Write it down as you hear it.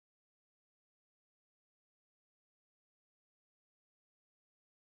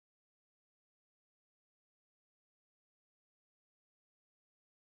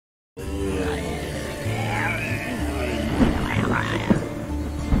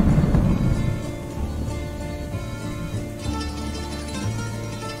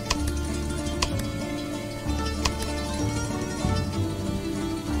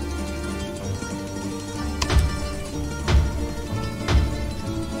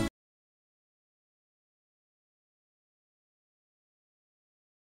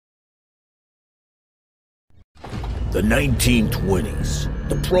The 1920s,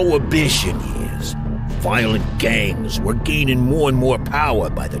 the Prohibition years. Violent gangs were gaining more and more power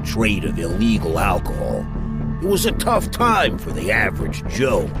by the trade of illegal alcohol. It was a tough time for the average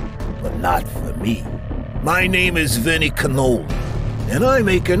Joe, but not for me. My name is Gore Cannoli, and I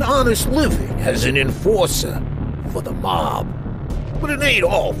make an honest living as an enforcer for the mob. But it ain't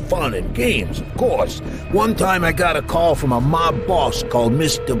all fun and games, of course. One time I got a call from a mob boss called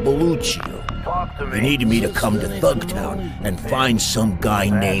Mr. Belluccio. He needed me to come to Thugtown and find some guy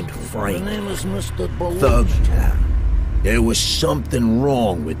named Frank. My name is Mr. Belluccio. Thugtown. There was something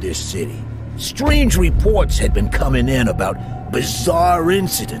wrong with this city. Strange reports had been coming in about bizarre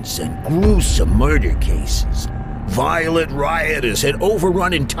incidents and gruesome murder cases. Violent rioters had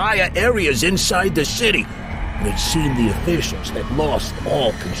overrun entire areas inside the city, and it seemed the officials had lost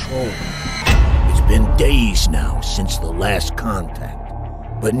all control. It's been days now since the last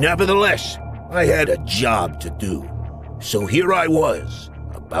contact, but nevertheless, I had a job to do. So here I was,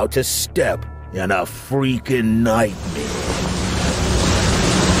 about to step in a freaking nightmare.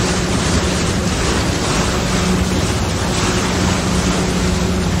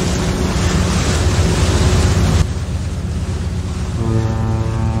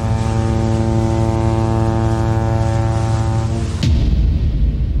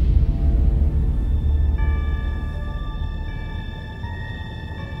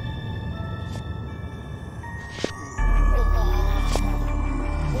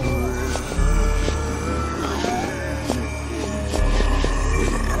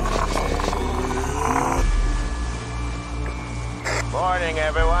 Morning,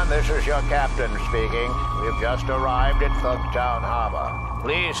 everyone. This is your captain speaking. We've just arrived at Thugtown Harbor.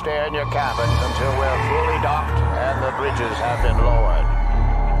 Please stay in your cabins until we're fully docked and the bridges have been lowered.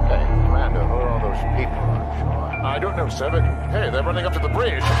 Hey, Commander, who are all those people on shore? I don't know, sir, but hey, they're running up to the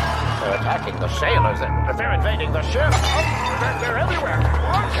bridge. They're attacking the sailors. They're invading the ship. They're everywhere.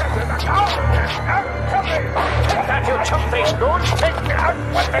 Take that, you chump-faced goons! Take that!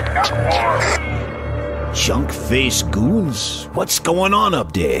 Junk-faced goons? What's going on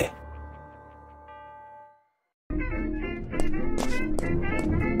up there?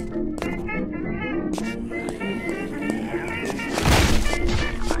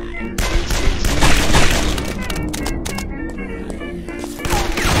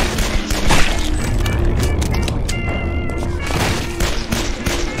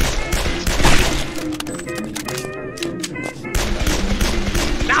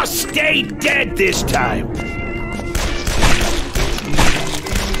 Now stay dead this time!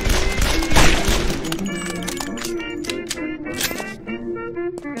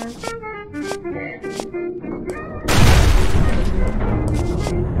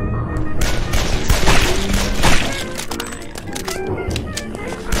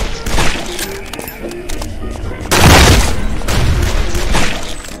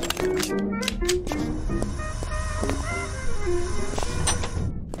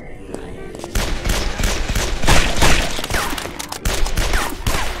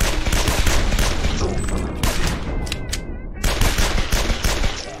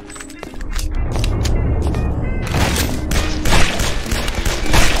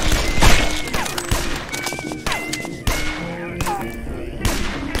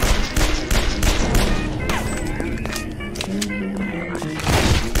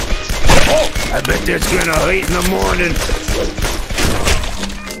 I bet that's gonna hurt in the morning.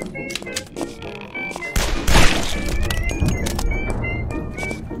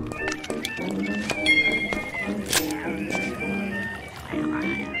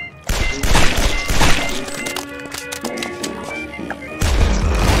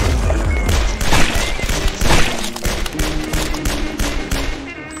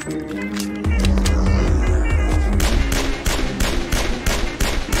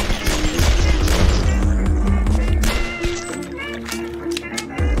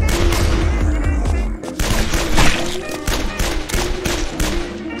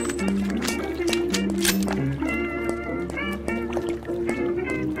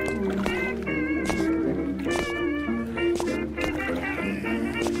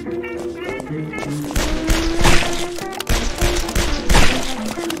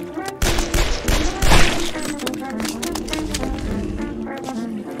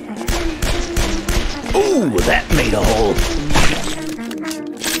 Ooh, that made a hole.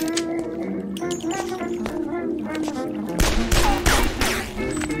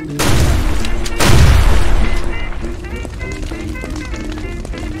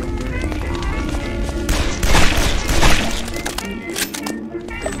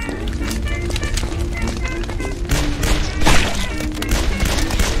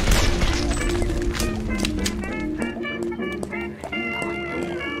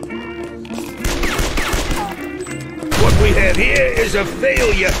 What we have here is a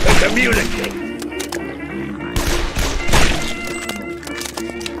failure to communicate.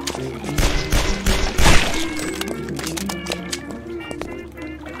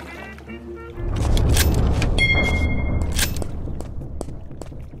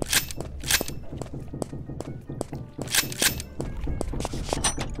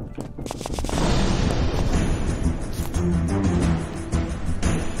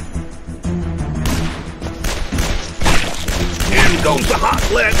 In goes the hot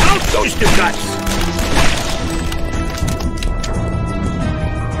lead, out goes the guts.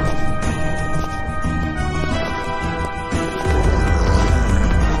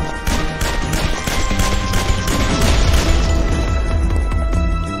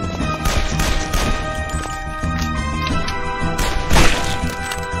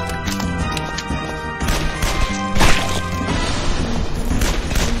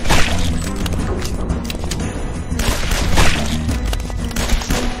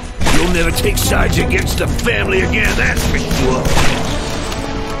 You'll never take sides against the family again, that's for sure.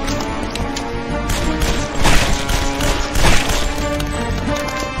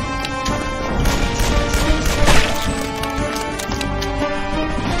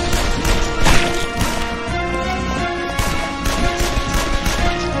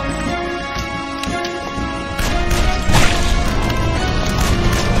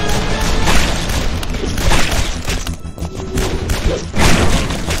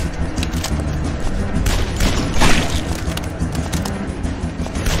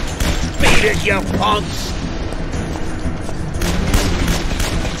 Beat it, you punks!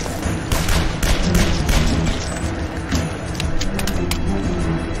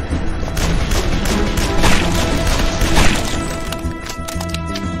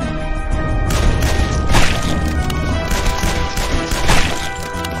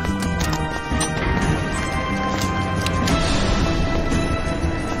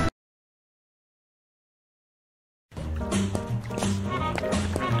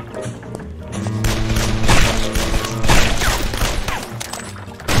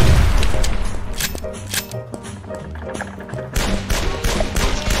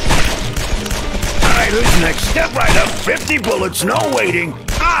 Who's next? Step right up, 50 bullets, no waiting.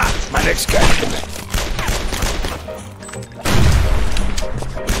 Ah, my next customer.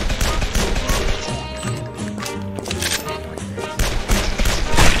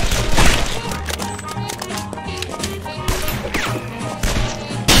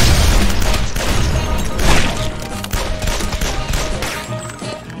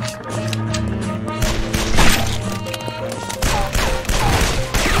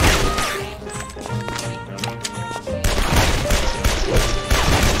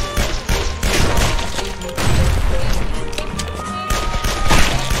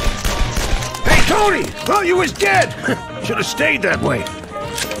 Tony! Thought you was dead! Should have stayed that way.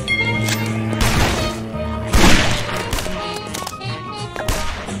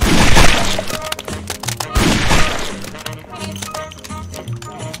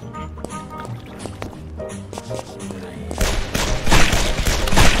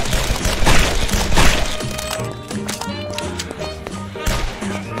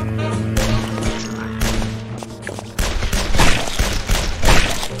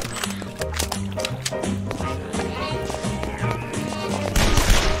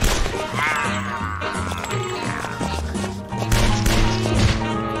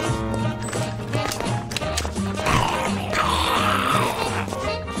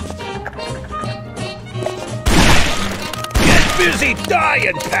 Busy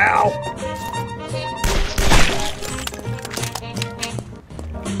dying, pal!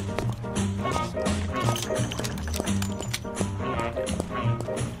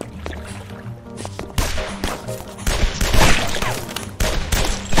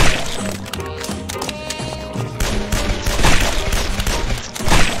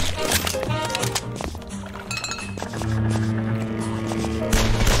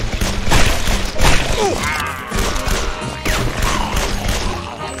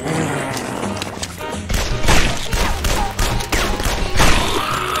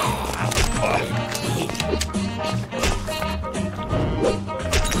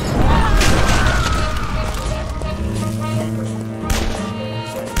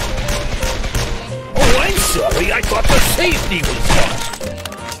 sorry. I thought the safety was on.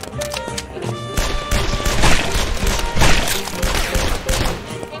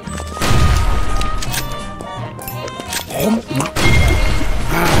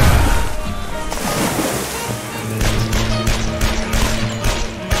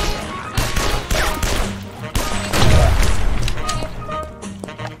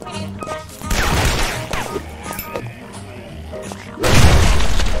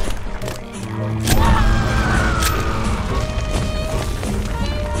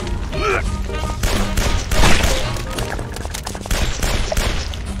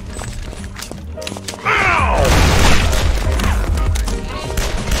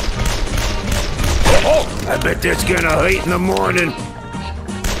 I bet that's gonna hurt in the morning.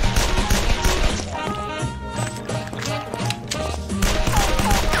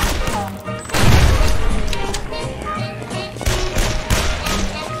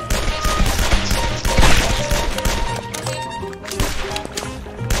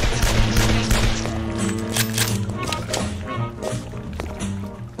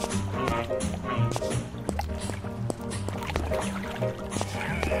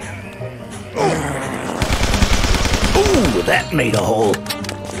 Ooh, that made a hole.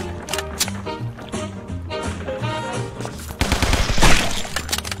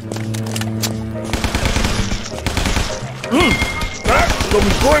 That's some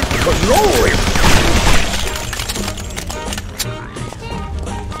good cannoli.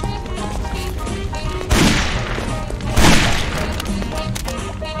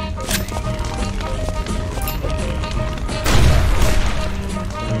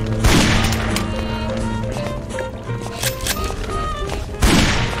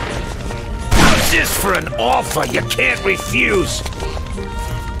 This for an offer you can't refuse.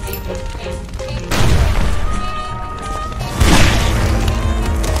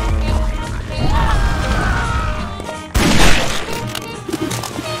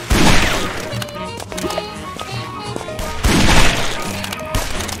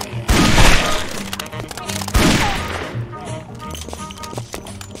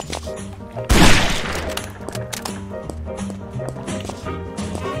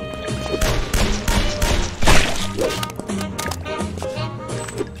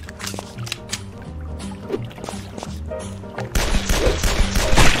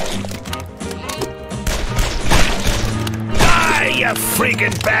 You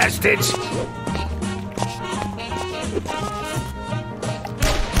freaking bastards!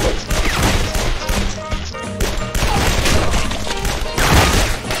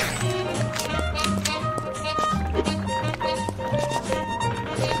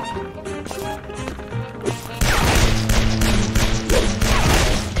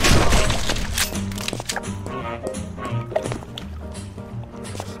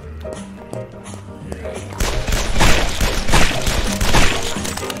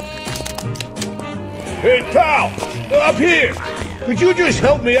 Hey, pal! Up here! Could you just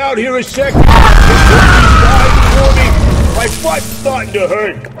help me out here a sec? My butt's starting to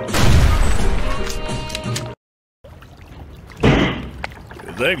hurt.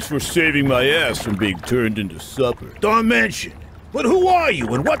 Thanks for saving my ass from being turned into supper. Don't mention. But who are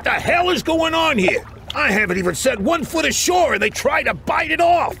you and what the hell is going on here? I haven't even set 1 foot ashore and they try to bite it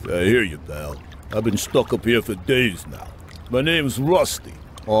off. I hear you, pal. I've been stuck up here for days now. My name's Rusty.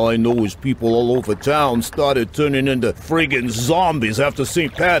 All I know is people all over town started turning into friggin' zombies after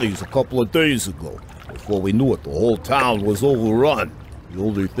St. Patty's a couple of days ago. Before we knew it, the whole town was overrun. The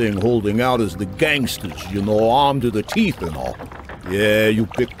only thing holding out is the gangsters, you know, armed to the teeth and all. Yeah, you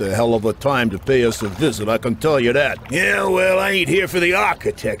picked a hell of a time to pay us a visit, I can tell you that. Yeah, well, I ain't here for the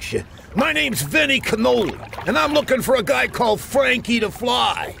architecture. My name's Gore Cannoli, and I'm looking for a guy called Frankie the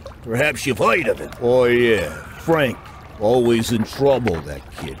Fly. Perhaps you've heard of him. Oh yeah, Frank. Always in trouble, that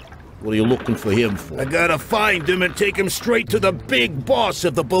kid. What are you looking for him for? I gotta find him and take him straight to the big boss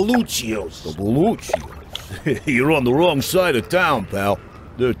of the Belluccios. The Belluccios? You're on the wrong side of town, pal.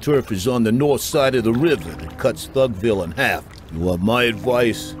 Their turf is on the north side of the river that cuts Thugville in half. You want my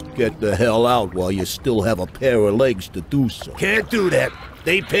advice? Get the hell out while you still have a pair of legs to do so. Can't do that.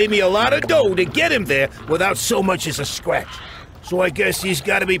 They pay me a lot of dough to get him there without so much as a scratch. So I guess he's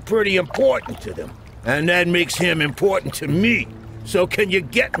gotta be pretty important to them. And that makes him important to me. So can you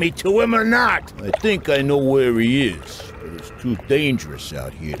get me to him or not? I think I know where he is, but it's too dangerous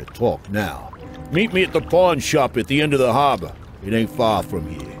out here to talk now. Meet me at the pawn shop at the end of the harbor. It ain't far from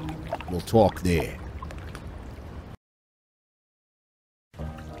here. We'll talk there.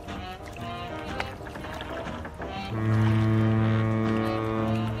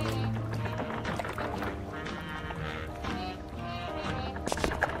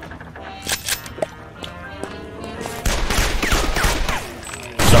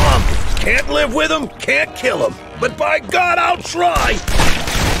 Can't live with him, can't kill him. But by God, I'll try!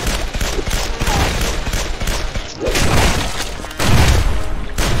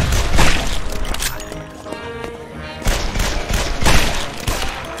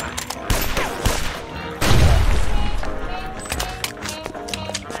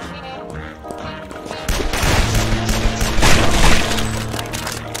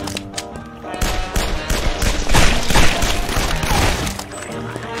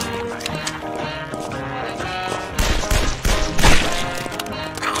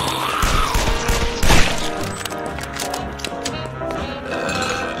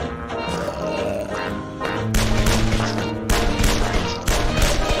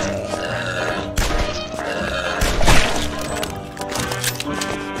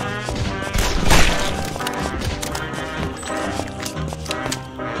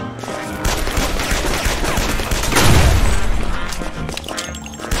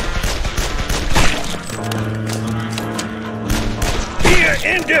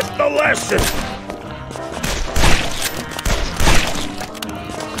 Endeth the lesson!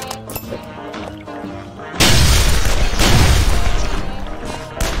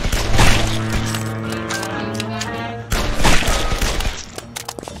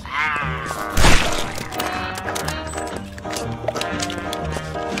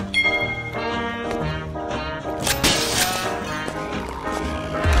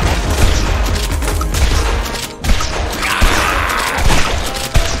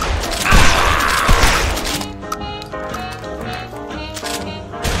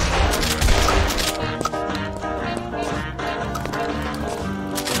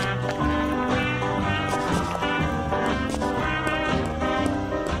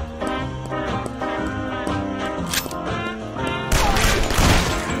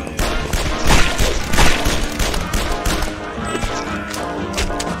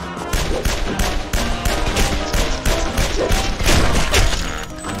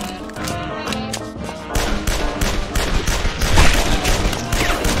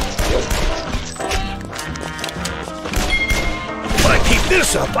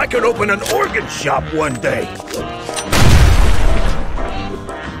 This up, I could open an organ shop one day.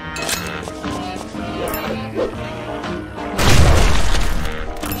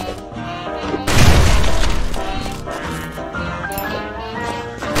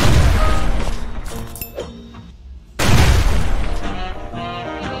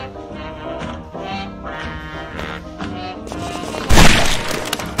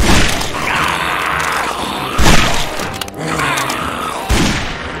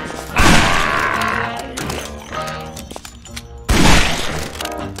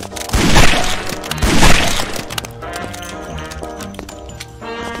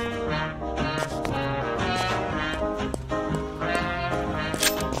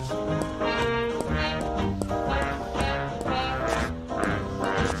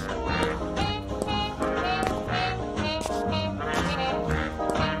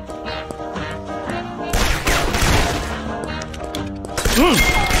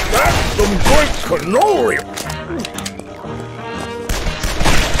 That's some Gore Cannoli!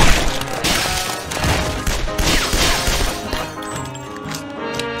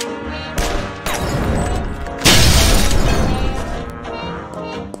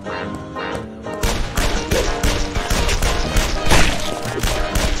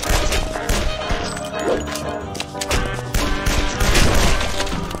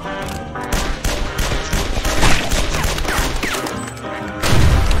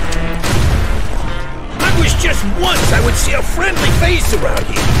 Just once I would see a friendly face around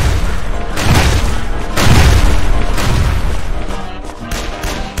here.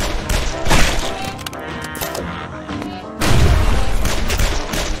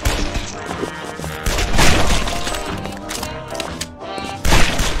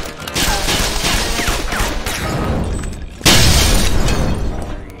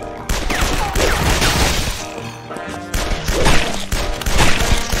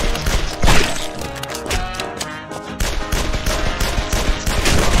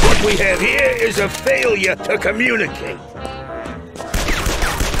 What we have here is a failure to communicate.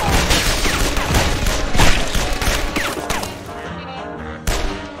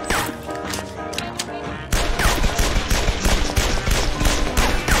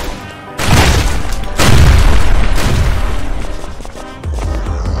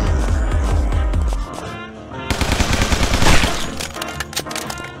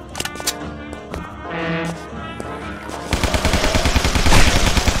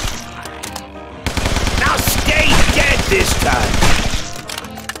 This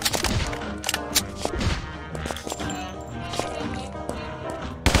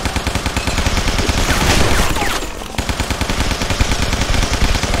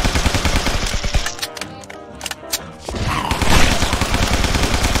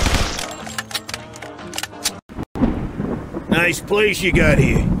Nice place you got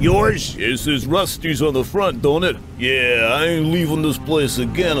here. Yours? It says Rusty's on the front, don't it? Yeah, I ain't leaving this place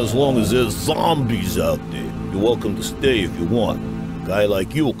again as long as there's zombies out there. You're welcome to stay if you want. A guy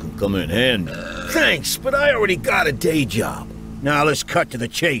like you can come in handy. Thanks, but I already got a day job. Now let's cut to the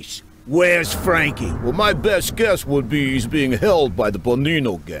chase. Where's Frankie? Well, my best guess would be he's being held by the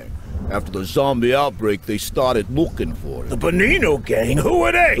Bonino gang. After the zombie outbreak, they started looking for him. The Bonino gang? Who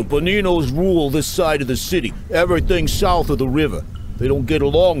are they? The Boninos rule this side of the city, everything south of the river. They don't get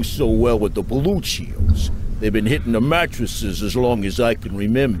along so well with the Belluccios. They've been hitting the mattresses as long as I can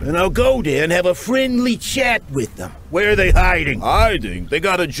remember. And I'll go there and have a friendly chat with them. Where are they hiding? Hiding? They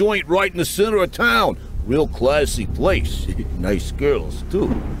got a joint right in the center of town. Real classy place. Nice girls, too.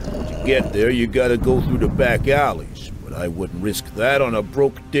 To get there, you gotta go through the back alleys. But I wouldn't risk that on a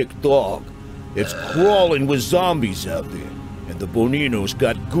broke-dick dog. It's crawling with zombies out there. And the Boninos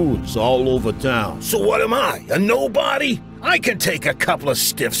got goons all over town. So what am I, a nobody? I can take a couple of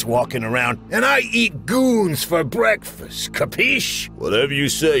stiffs walking around, and I eat goons for breakfast, capiche? Whatever you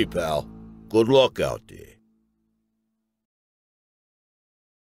say, pal. Good luck out there.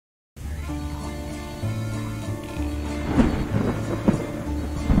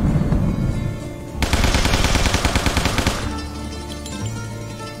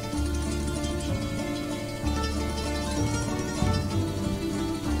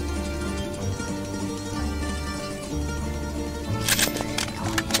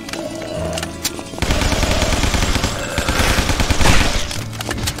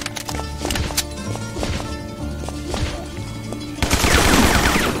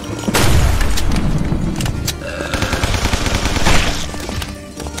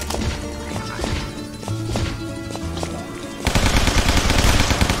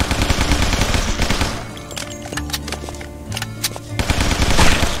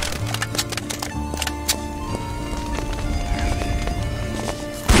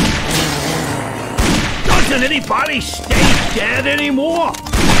 Doesn't anybody stay dead anymore?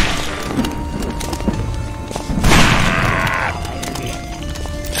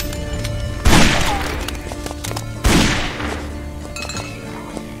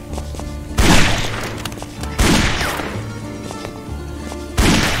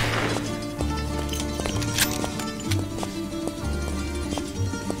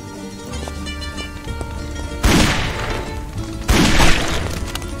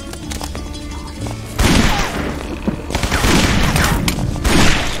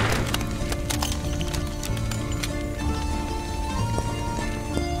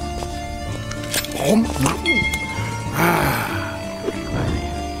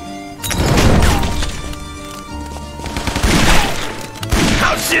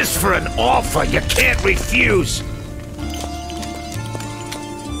 How's this for an offer you can't refuse?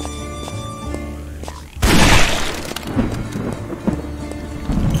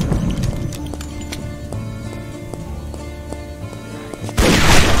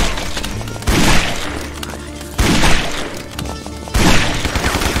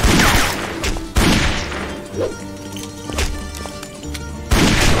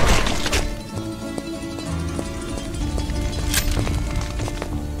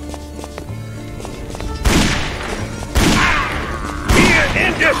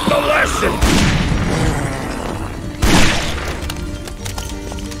 Endeth the lesson!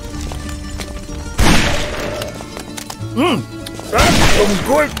 That's some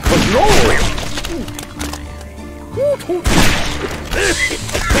good cannoli!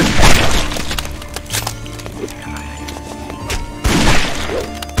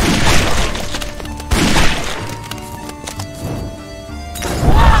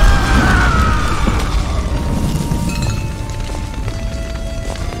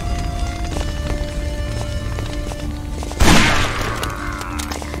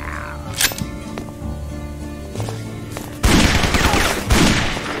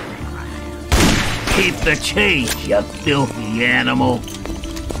 Keep the change, you filthy animal.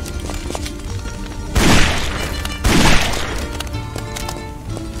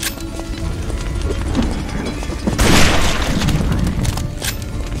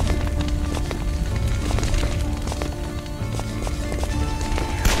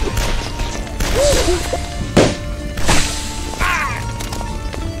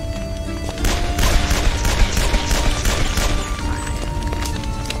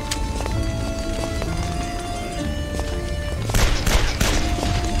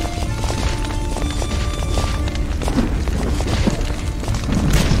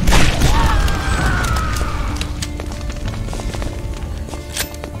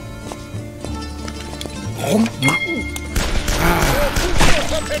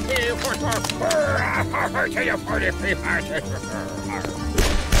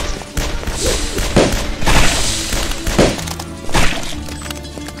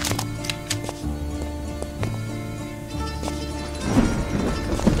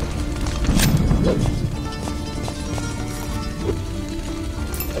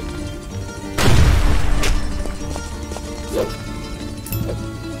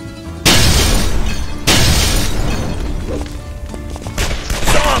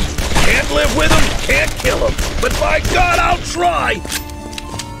 Can't live with him, can't kill him, but by God, I'll try!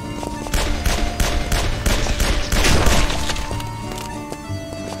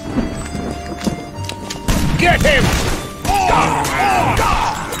 Get him!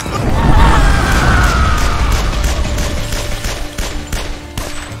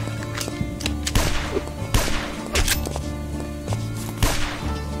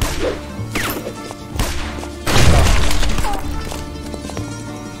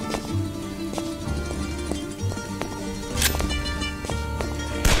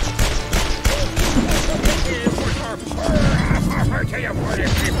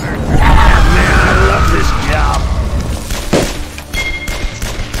 Man, I love this job.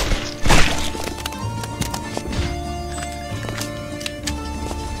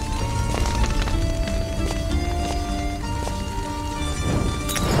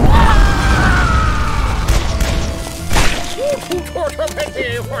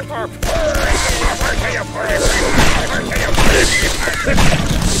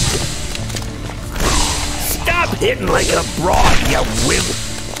 Stop hitting like a broad, you wimp.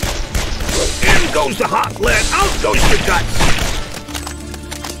 In goes the hot lead, out goes the guts.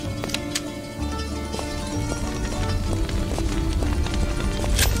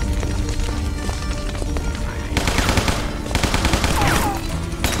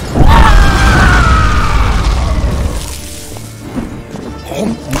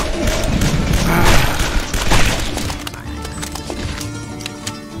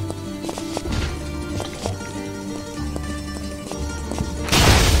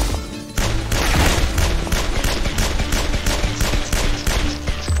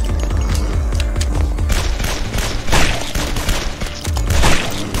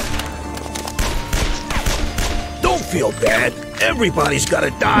 Don't feel bad. Everybody's gotta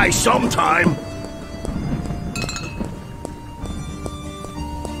die sometime.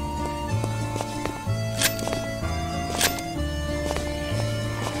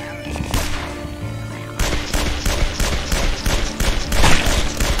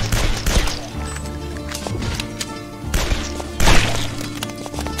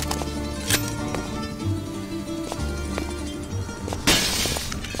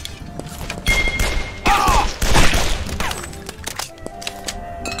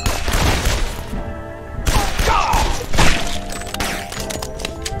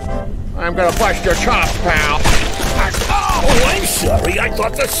 I'm gonna bust your chops, pal. Oh, I'm sorry. I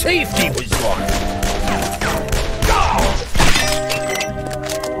thought the safety was on.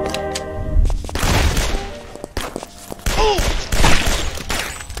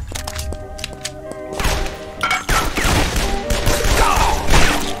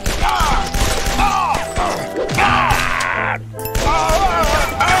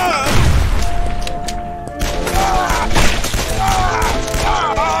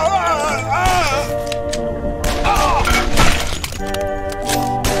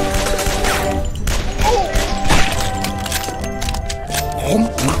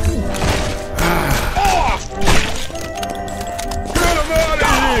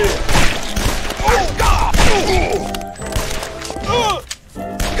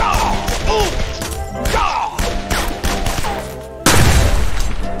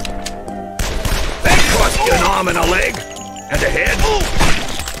 An arm and a leg, and a head.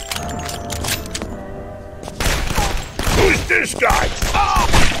 Who's this guy?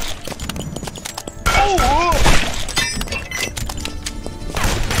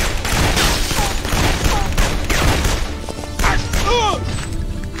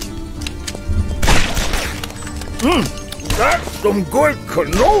 That's some good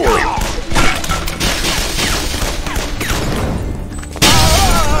cannoli.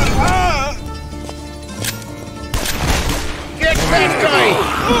 This guy!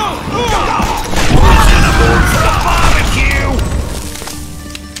 Animals for the barbecue!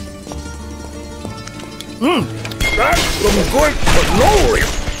 That's some good cannoli!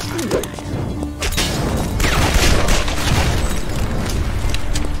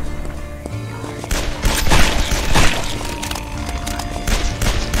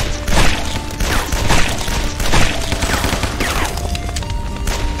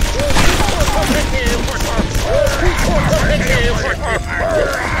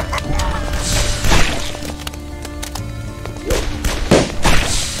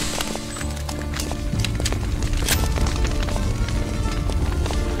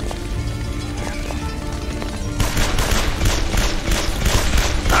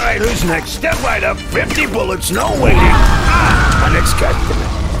 right, who's next? Step right up. 50 bullets, no waiting. Ah, my next customer.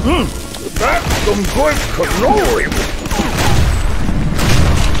 That's some good cannoli.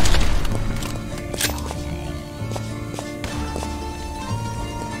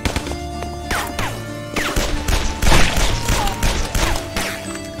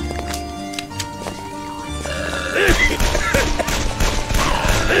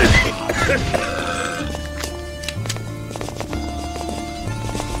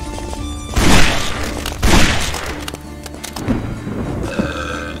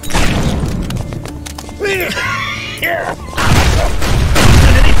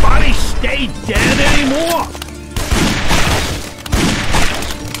 Can anybody stay dead anymore?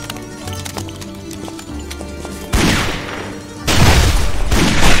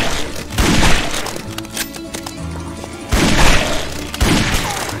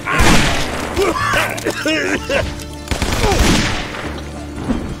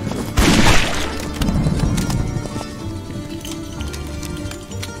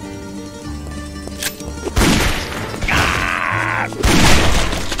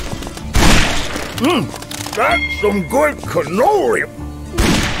 That's some good cannoli.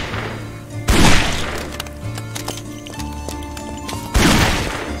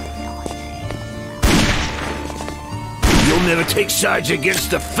 You'll never take sides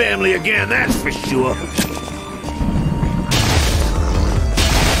against the family again, that's for sure.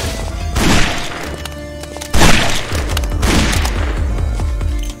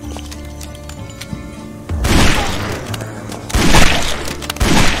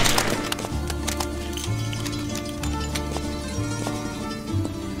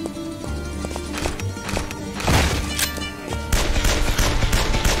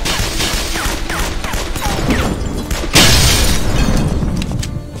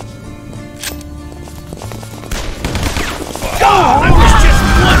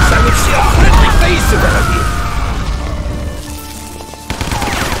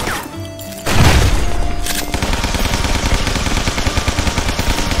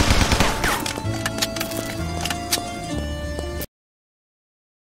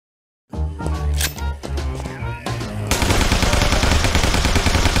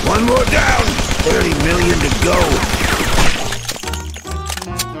 One more down. 30 million to go.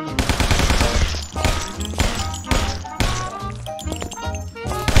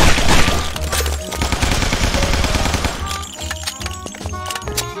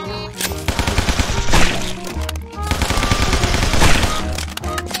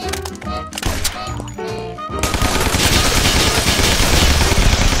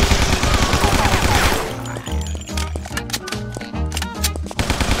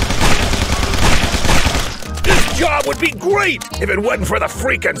 Job would be great if it wasn't for the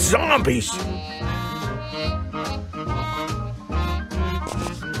freaking zombies.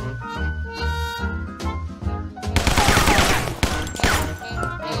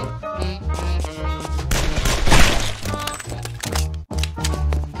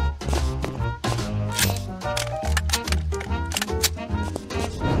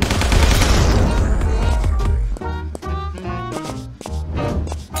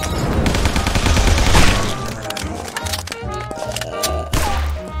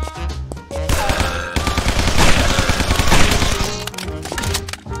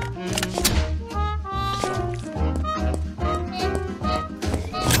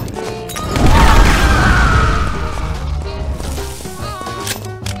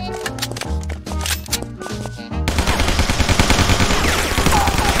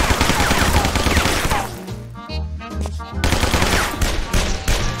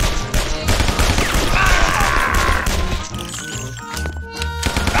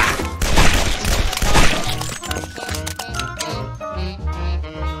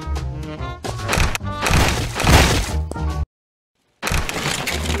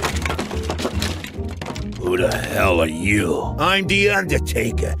 Who the hell are you? I'm the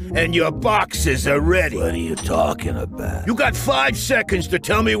Undertaker, and your boxes are ready. What are you talking about? You got 5 seconds to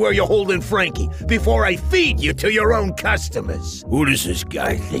tell me where you're holding Frankie before I feed you to your own customers. Who does this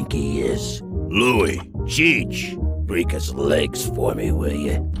guy think he is? Louis, Cheech. Break his legs for me, will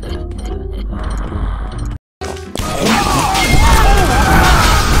you? Put him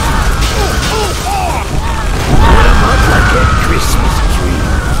up like a Christmas tree.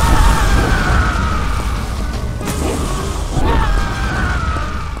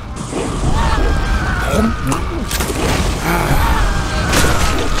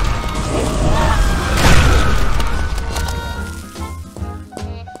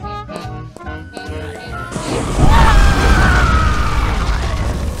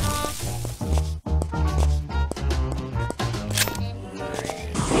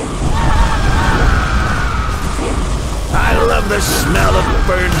 love the smell of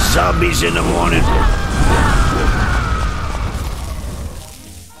burned zombies in the morning.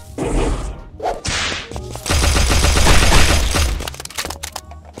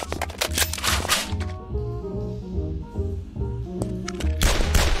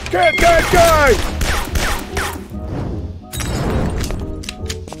 Get that guy!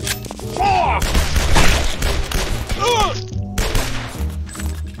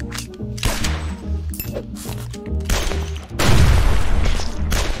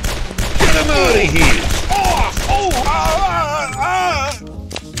 Get him out of here!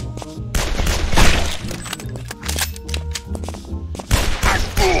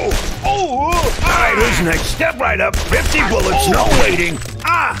 Alright, who's next? Step right up. 50 bullets, no waiting.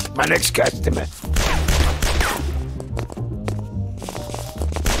 My next customer.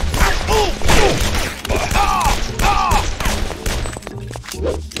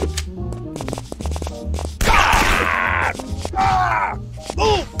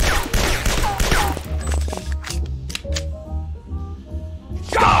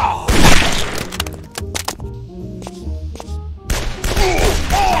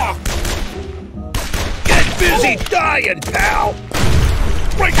 Get busy dying, pal!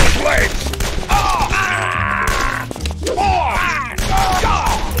 Break his legs!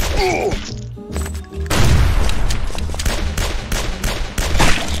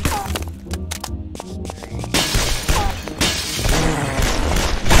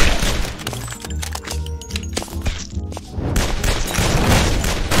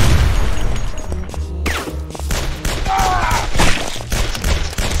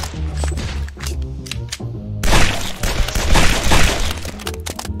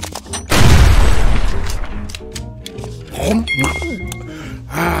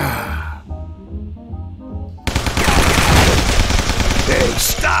 Hey,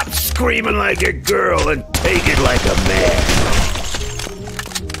 stop screaming like a girl and take it like a man.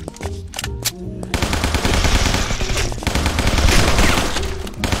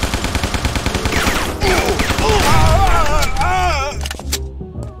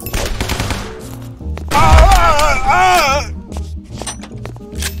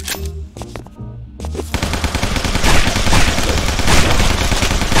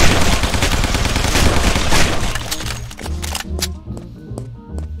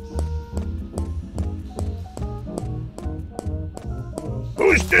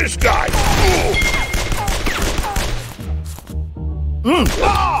 Who's this guy?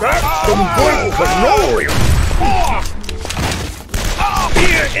 That's some Gore Cannoli!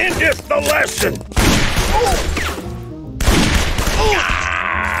 Here endeth the lesson!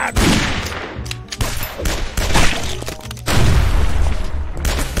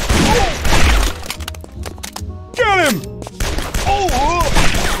 Get him!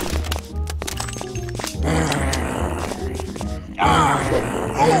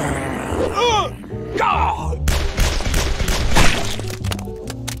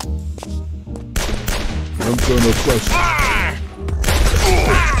 I'm gonna press.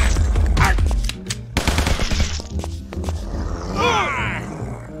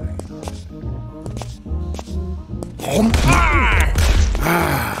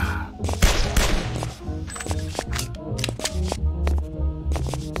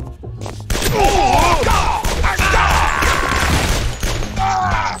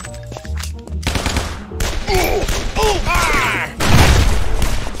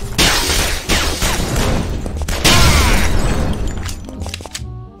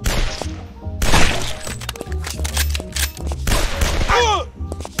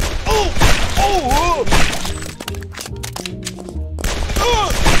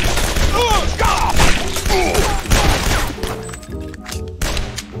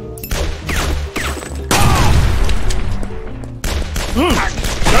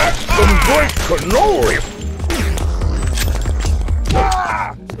 That's some Gore Cannoli!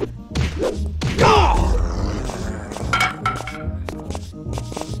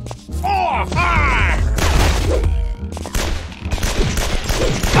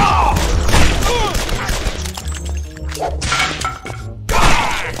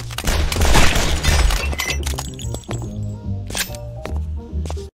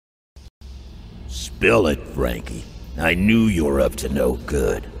 Spill it, Frankie. I knew you were up to no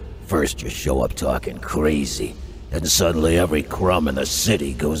good. First you show up talking crazy, then suddenly every crumb in the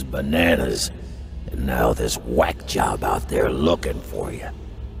city goes bananas. And now this whack job out there looking for you.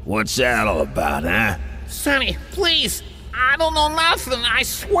 What's that all about, huh? Sonny, please! I don't know nothing, I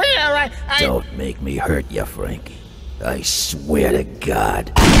swear, I... Don't make me hurt you, Frankie. I swear to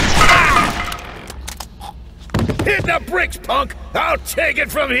God. Hit the bricks, punk! I'll take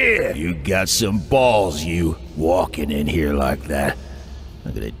it from here! You got some balls, you, walking in here like that.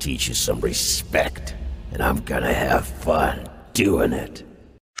 I'm gonna teach you some respect, and I'm gonna have fun doing it.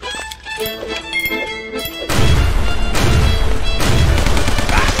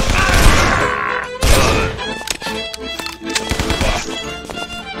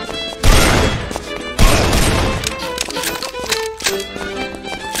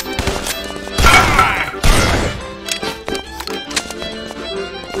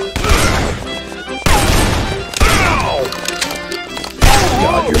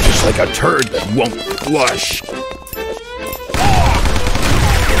 You're just like a turd that won't flush.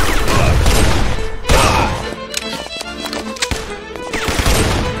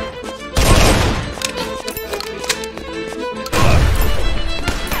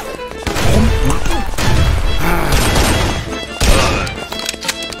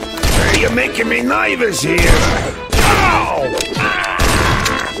 Hey, you're making me nervous here. Ow!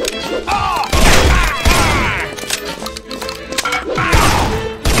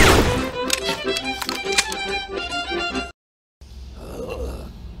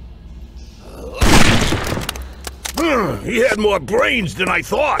 He had more brains than I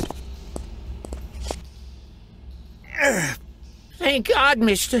thought. Thank God,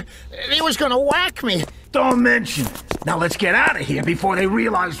 mister. They was gonna whack me. Don't mention it. Now let's get out of here before they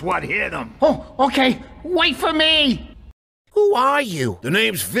realize what hit them. Oh, okay. Wait for me. Who are you? The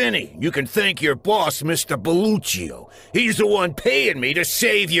name's Vinny. You can thank your boss, Mr. Belluccio. He's the one paying me to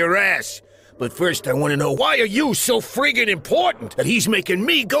save your ass. But first I want to know, why are you so friggin' important that he's making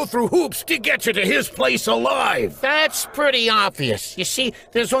me go through hoops to get you to his place alive? That's pretty obvious. You see,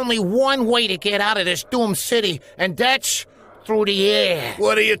 there's only one way to get out of this doomed city, and that's through the air.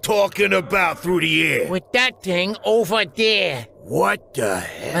 What are you talking about through the air? With that thing over there. What the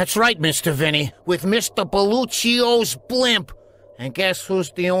hell? That's right, Mr. Vinny. With Mr. Belluccio's blimp. And guess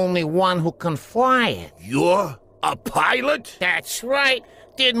who's the only one who can fly it? You're a pilot? That's right.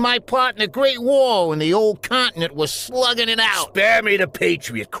 Did my part in the Great War when the old continent was slugging it out. Spare me the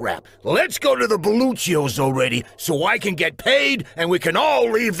Patriot crap. Let's go to the Belluccios already so I can get paid and we can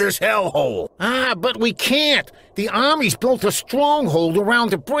all leave this hellhole. Ah, but we can't. The Army's built a stronghold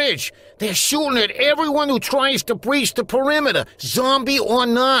around the bridge. They're shooting at everyone who tries to breach the perimeter, zombie or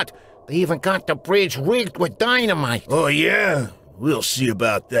not. They even got the bridge rigged with dynamite. Oh, yeah? We'll see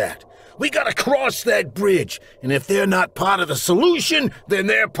about that. We gotta cross that bridge, and if they're not part of the solution, then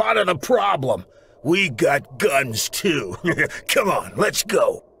they're part of the problem. We got guns, too. Come on, let's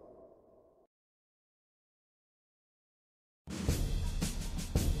go.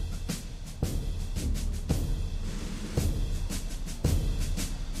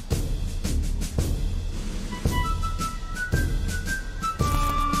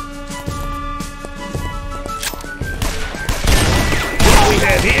 What we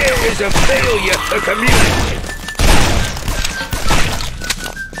have here is a failure to communicate.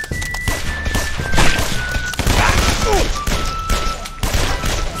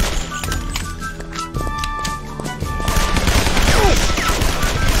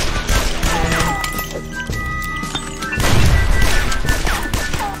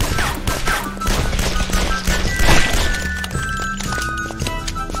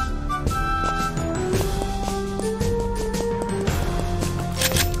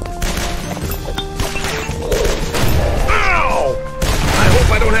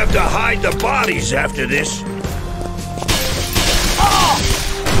 To hide the bodies after this.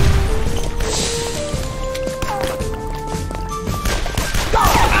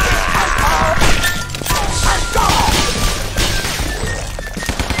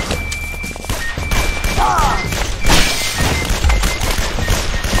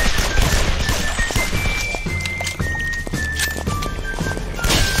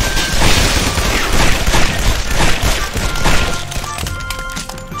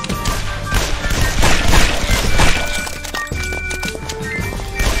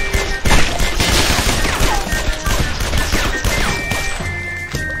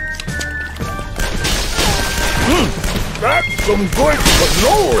 That's some good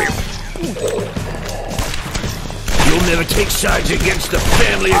cannoli! You'll never take sides against the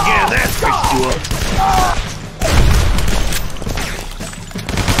family again, that's for sure.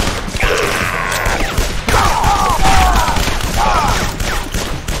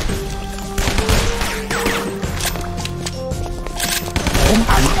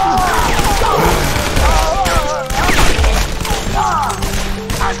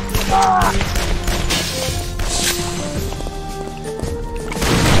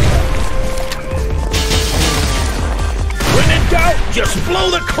 Just blow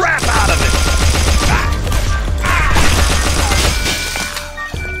the crap out of it!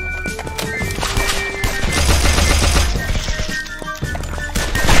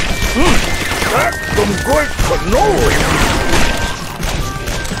 some good cannoli.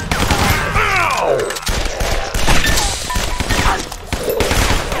 Ow!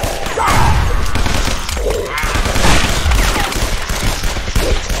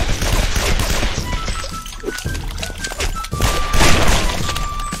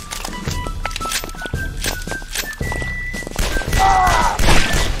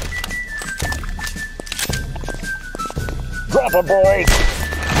 Drop it, boy.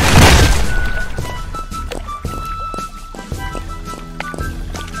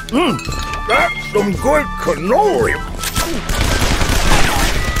 That's some good cannoli.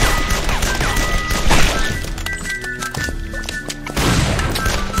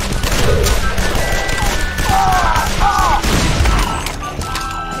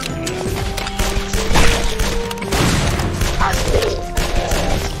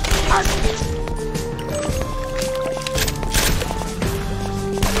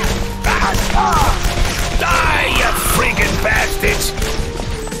 Die, you friggin' bastards!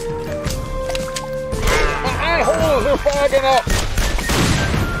 My holes are fogging up.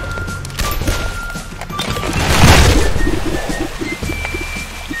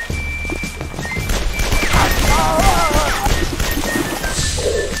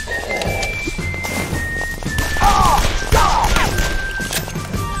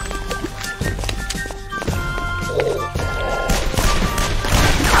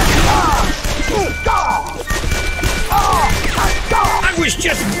 I wish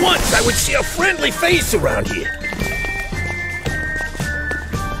just once I would see a friendly face around here.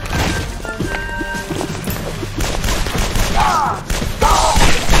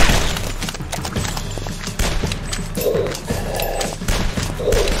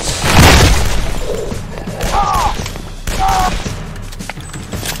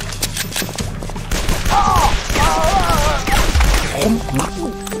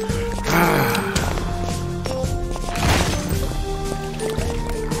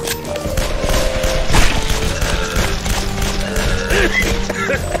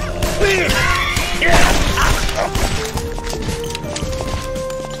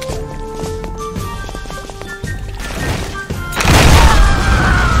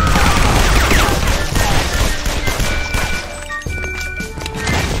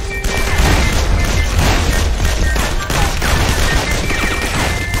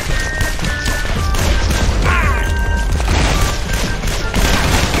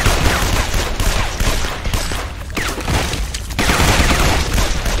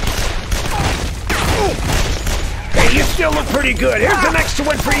 You still look pretty good. Here's the next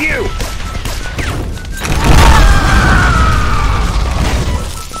one for you.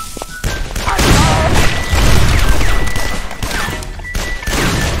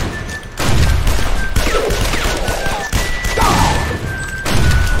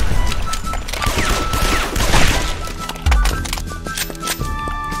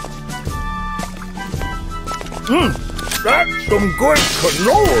 That's some good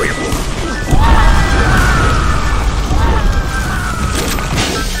cannoli.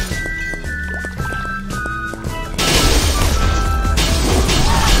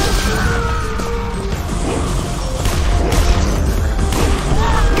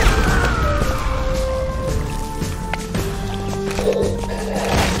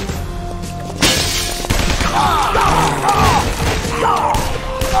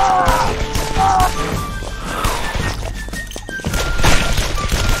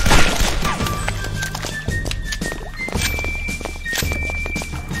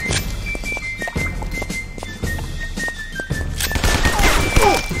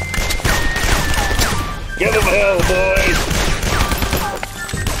 Give him hell, boys!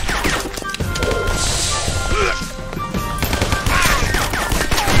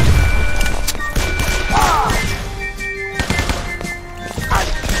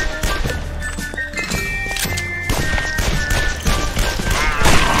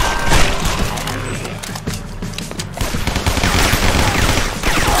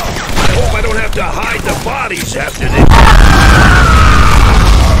 I hope I don't have to hide the bodies after this.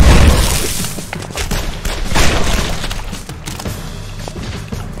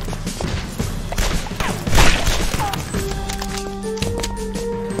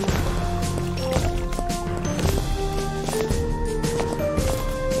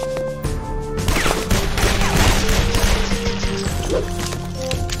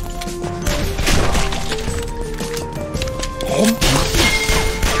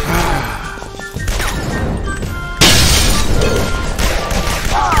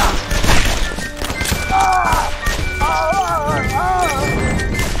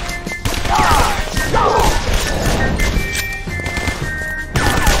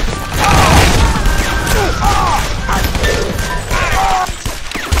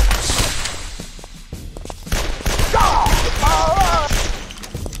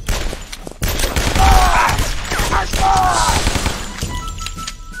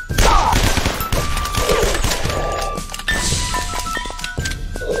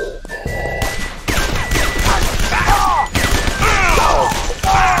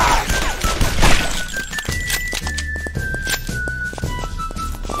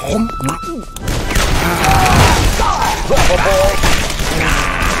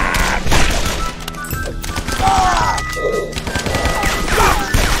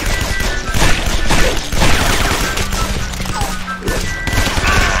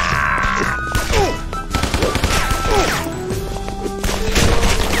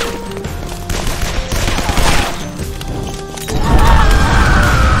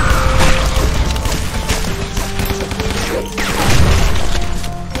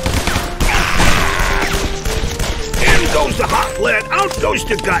 goes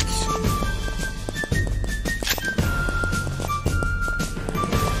to guts.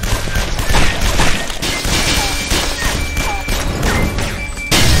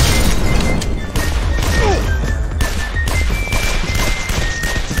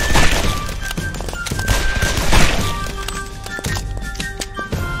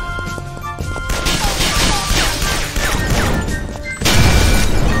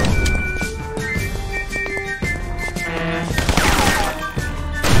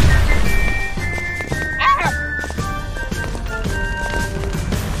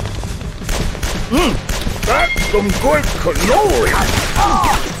 That's some good cannoli!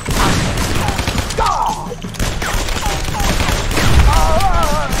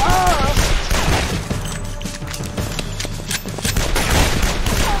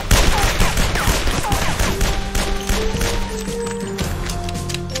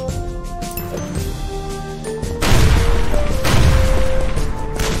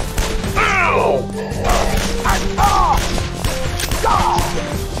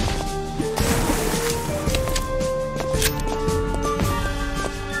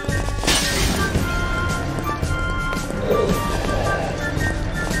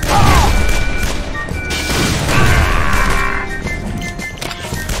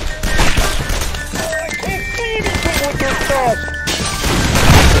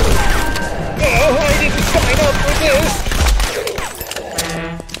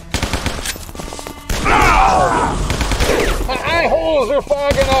 My eye holes are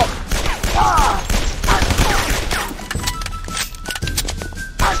fogging up.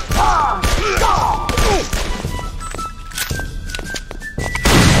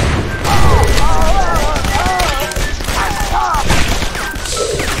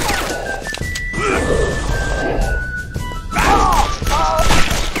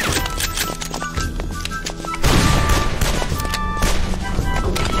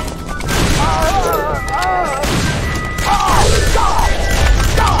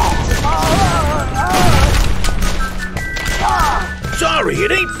 Sorry,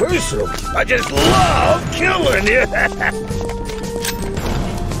 it ain't personal. I just love killing you.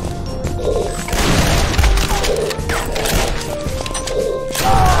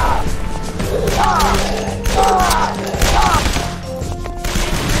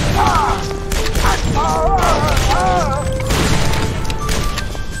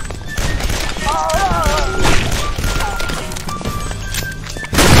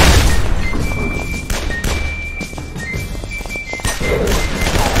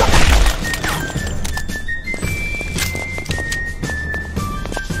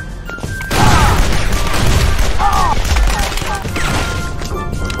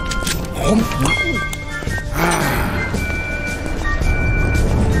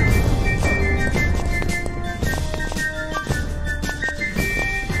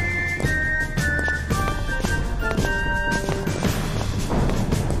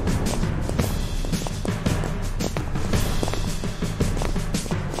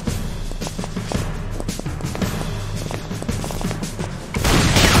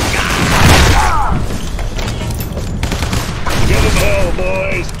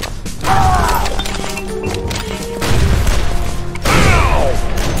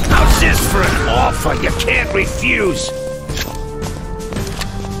 You can't refuse.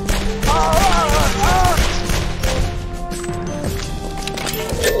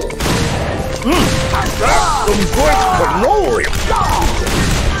 That's some good cannoli!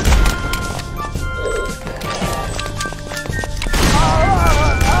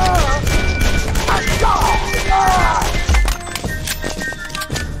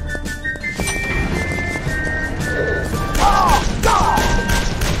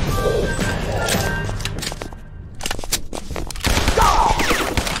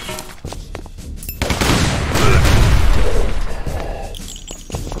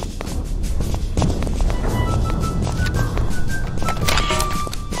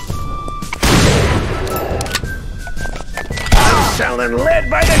 Selling lead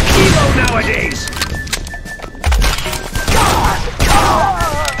by the kilo nowadays.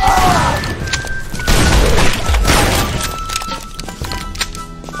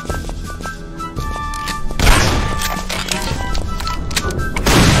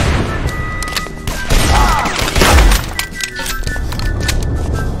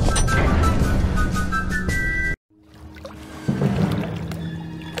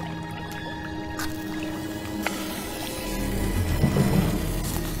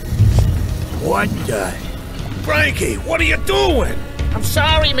 What the? Frankie, what are you doing? I'm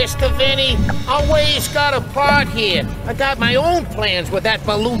sorry, Mr. Vinny. Our ways got apart here. I got my own plans with that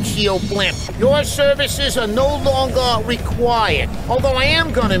Belluccio blimp. Your services are no longer required. Although I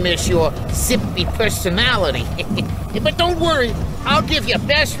am gonna miss your zippy personality. But don't worry, I'll give you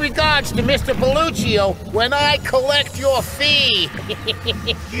best regards to Mr. Belluccio when I collect your fee.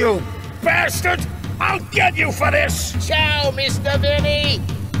 You bastard! I'll get you for this! Ciao, Mr. Vinny!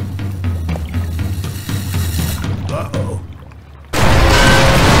 Uh-oh.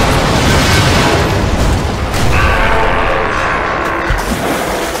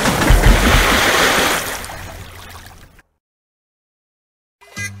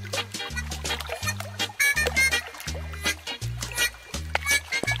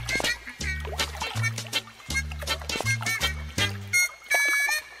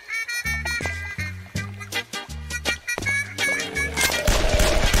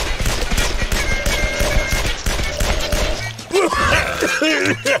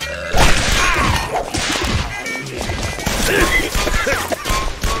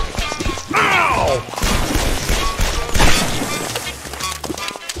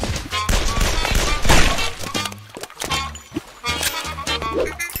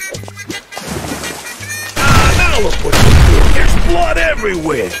 Look what you did. There's blood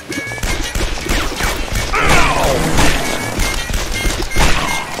everywhere.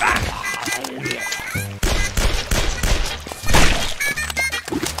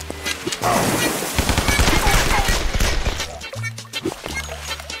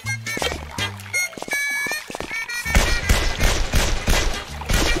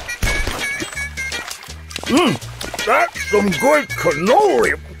 That's some good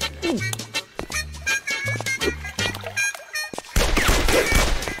cannoli.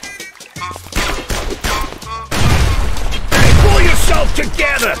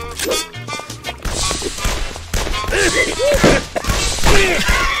 Together!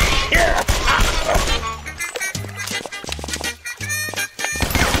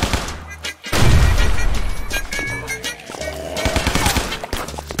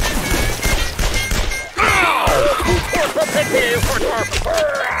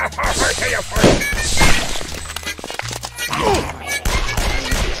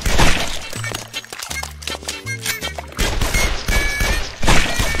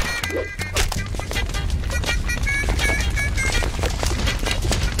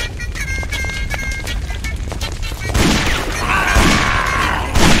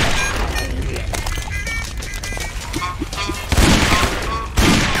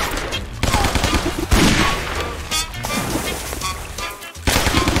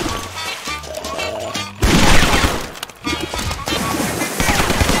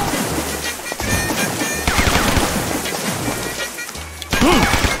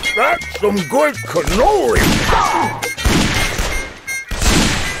 That's some good cannoli!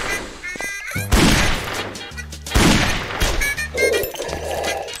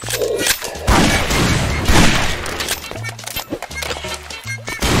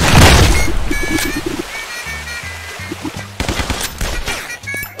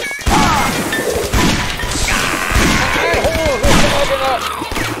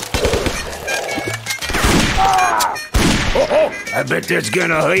 I bet that's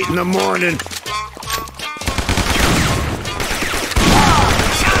gonna hurt in the morning.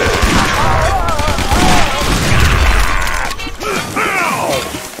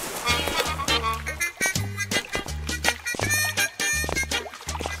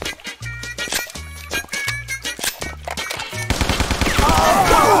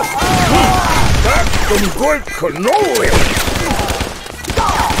 That's some good cannoli!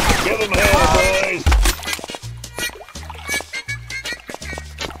 Give him hell, boys!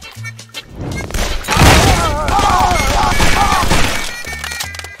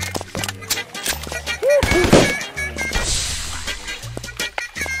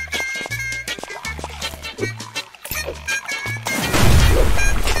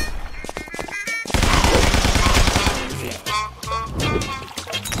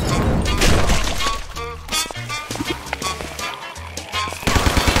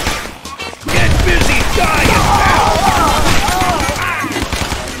 Get busy!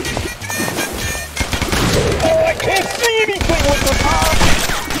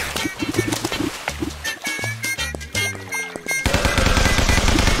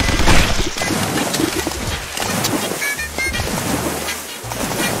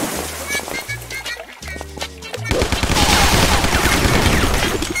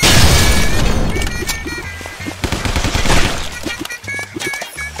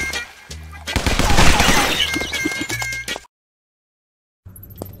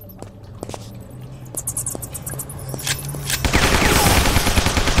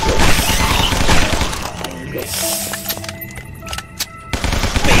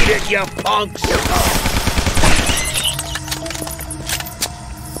 you punks!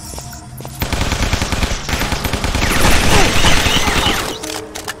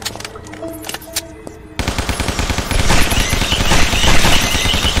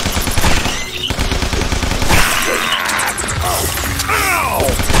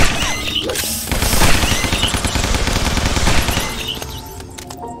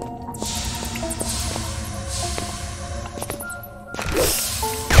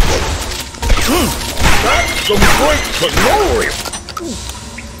 That's some Gore Cannoli!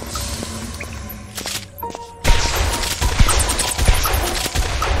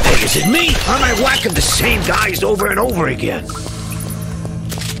 Hey, is it me? Or am I whacking the same guys over and over again?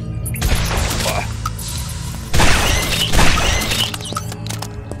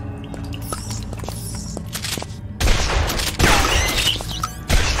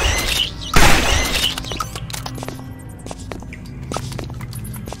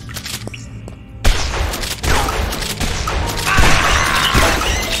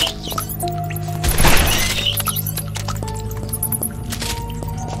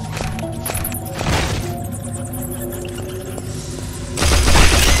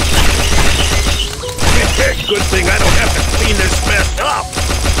 Good thing I don't have to clean this mess up!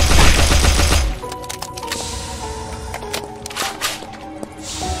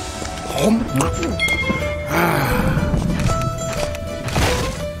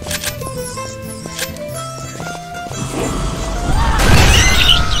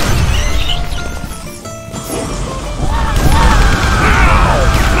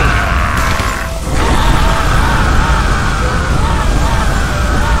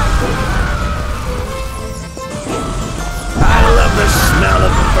 The smell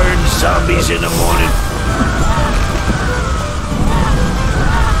of burned zombies in the morning.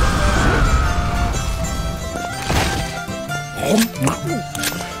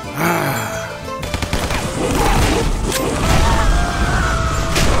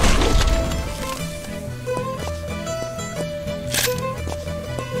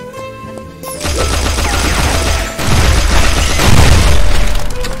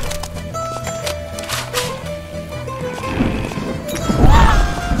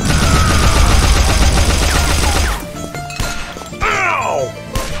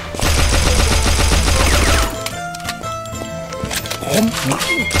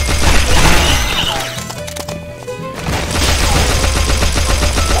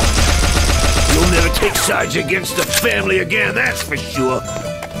 You'll never take sides against the family again, that's for sure.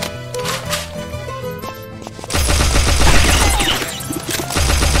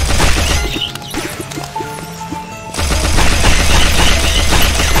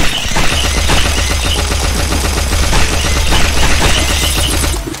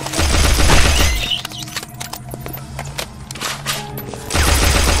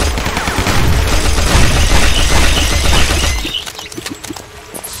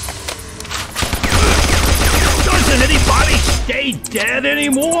 Doesn't anybody stay dead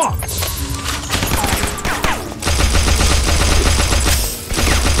anymore?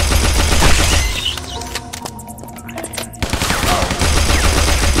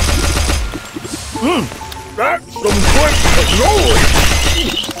 That's some Gore Cannoli!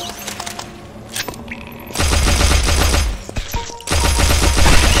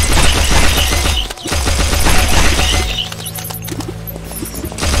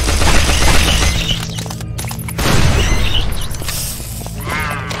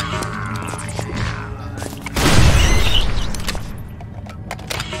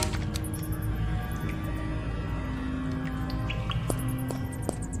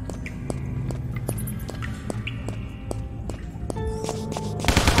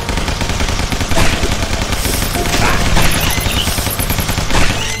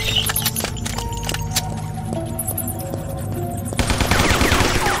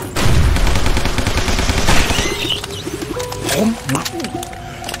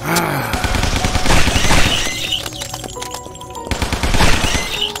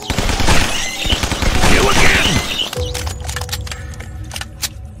 You again!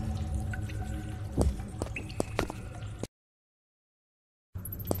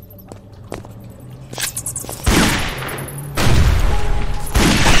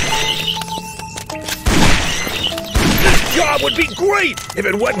 This job would be great if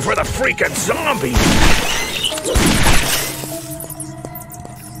it wasn't for the freaking zombies!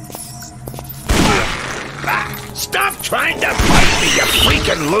 Stop trying to fight me, you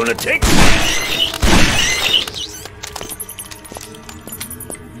freaking lunatics!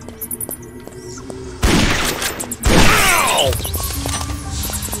 Ow!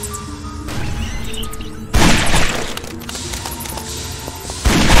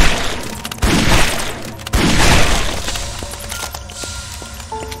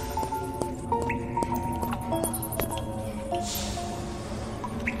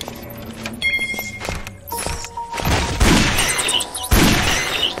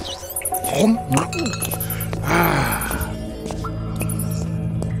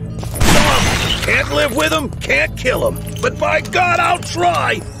 Can't live with him, can't kill him. But by God, I'll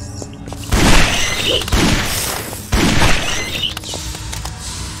try!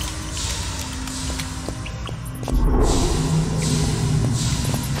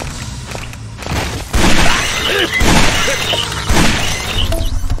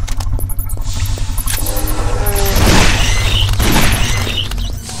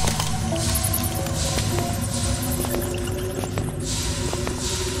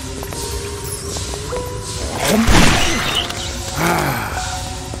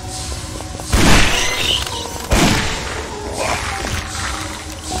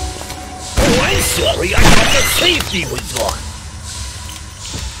 Sorry, I thought the safety was on.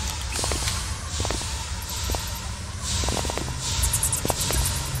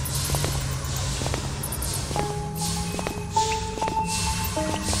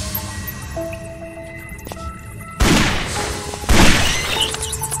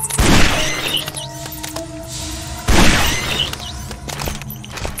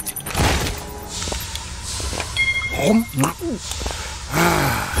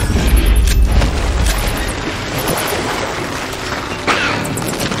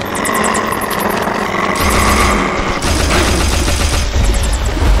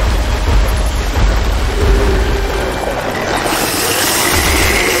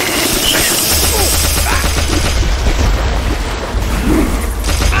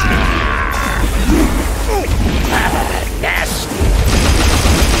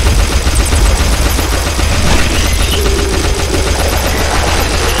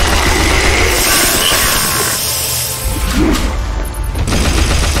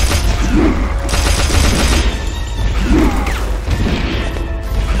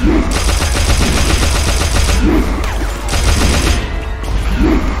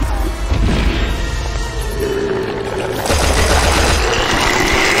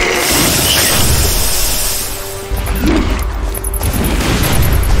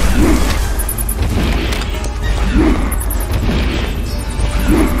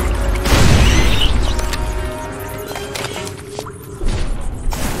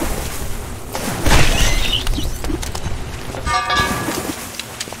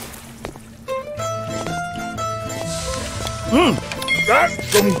 That's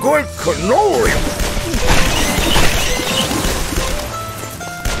some Gore Cannoli!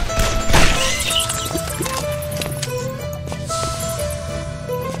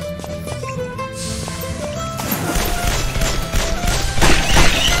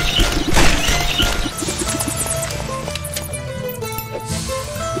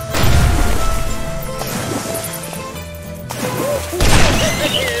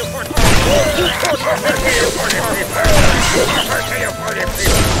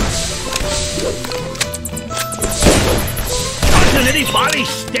 Doesn't anybody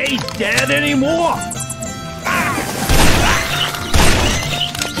stay dead anymore?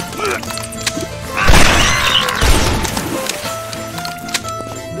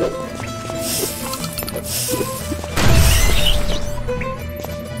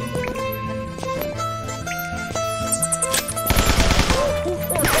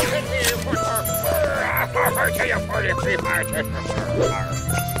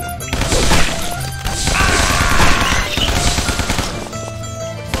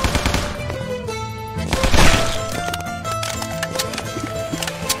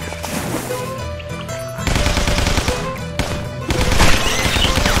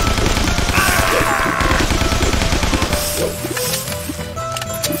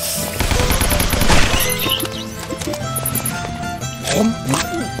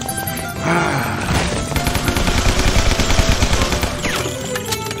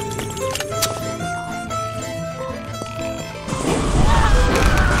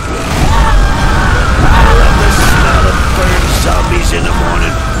 In the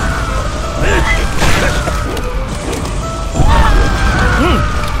morning.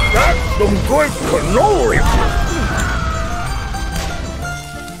 That's some Gore Cannoli!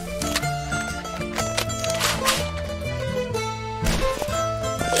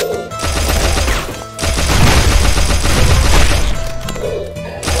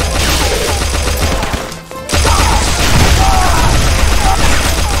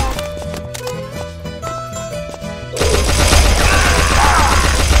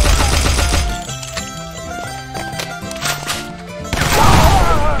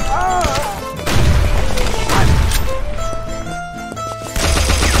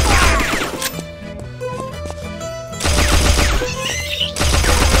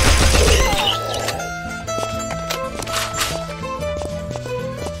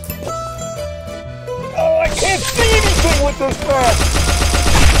 this stuff!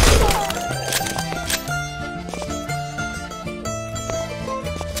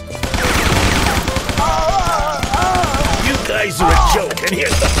 You guys are a joke, and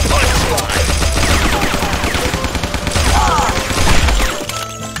here's the punchline.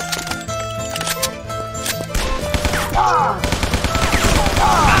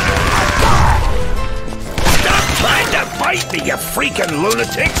 Stop trying to fight me, you freaking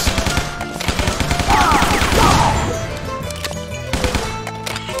lunatics!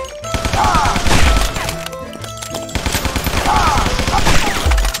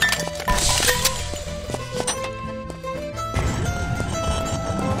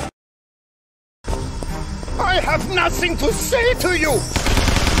 I have nothing to say to you!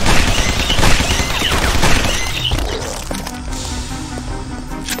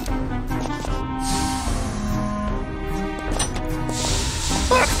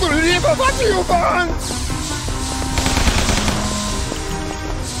 Ach du lieber, was du want?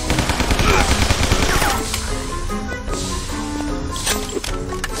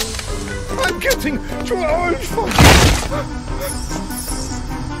 I'm getting too old for this.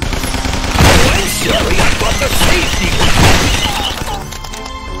 I'm sorry, I thought the safety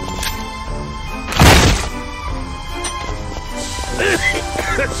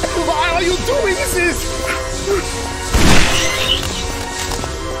Why are you doing this?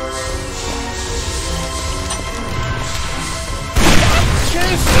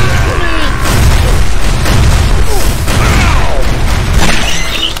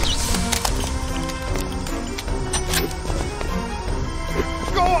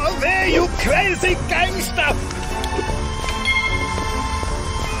 Go away, you crazy gangster!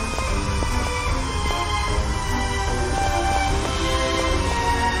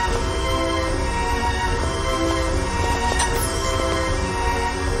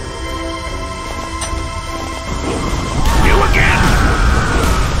 You again!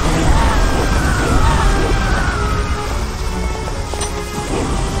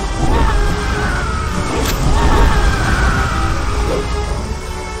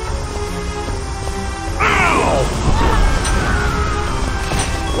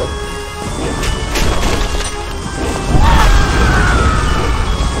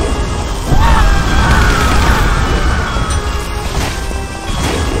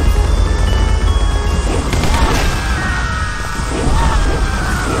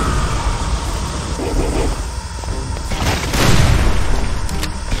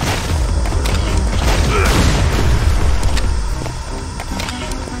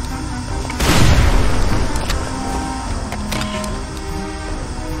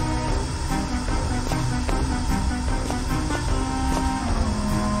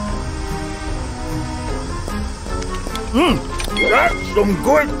 That's some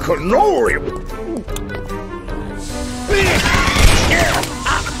good cannoli!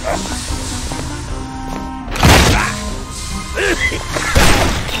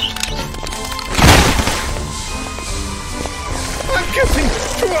 I'm getting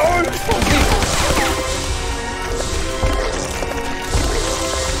too old for this.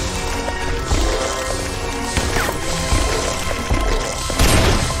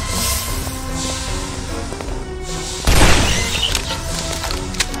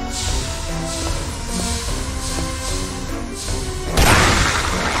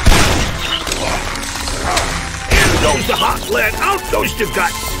 Goes the hot lead, out goes the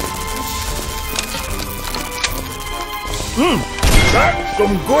guts! That's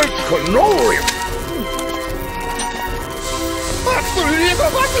some good cannoli! Ach du lieber,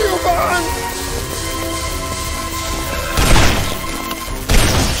 was du want?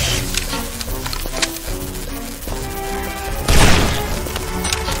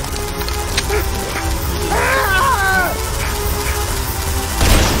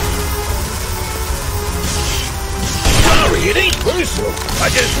 Sorry, it ain't personal. I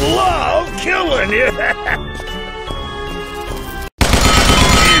just love killing you.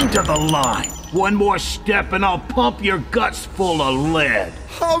 Into the line. One more step and I'll pump your guts full of lead.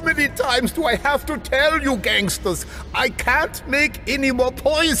 How many times do I have to tell you, gangsters? I can't make any more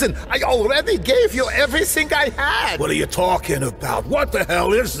poison. I already gave you everything I had. What are you talking about? What the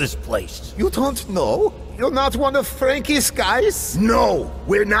hell is this place? You don't know? You're not one of Frankie's guys? No,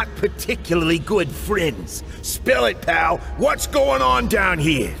 we're not particularly good friends. Spill it, pal. What's going on down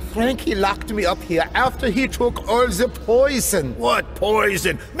here? Frankie locked me up here after he took all the poison. What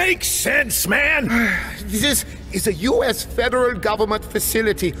poison? Makes sense, man. This is a U.S. federal government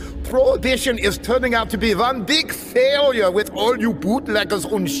facility. Prohibition is turning out to be one big failure with all you bootleggers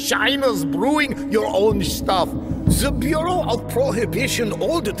and shiners brewing your own stuff. The Bureau of Prohibition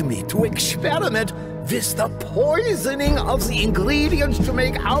ordered me to experiment with the poisoning of the ingredients to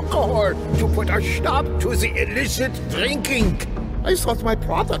make alcohol to put a stop to the illicit drinking. I thought my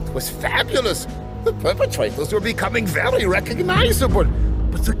product was fabulous. The perpetrators were becoming very recognizable.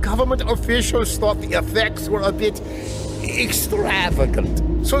 But the government officials thought the effects were a bit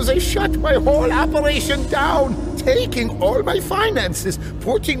extravagant. So they shut my whole operation down, taking all my finances,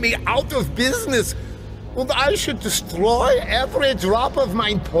 putting me out of business. And I should destroy every drop of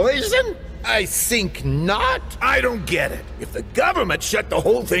my poison? I think not. I don't get it. If the government shut the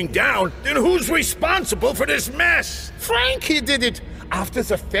whole thing down, then who's responsible for this mess? Frankie did it. After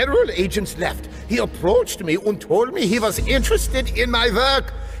the federal agents left, he approached me and told me he was interested in my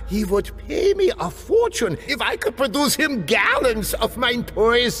work. He would pay me a fortune if I could produce him gallons of my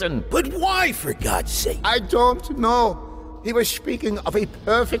poison. But why, for God's sake? I don't know. He was speaking of a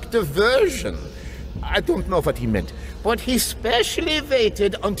perfect diversion. I don't know what he meant, but he specially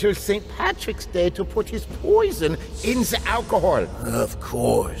waited until St. Patrick's Day to put his poison in the alcohol. Of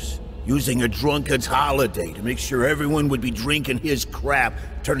course. Using a drunkard's holiday to make sure everyone would be drinking his crap,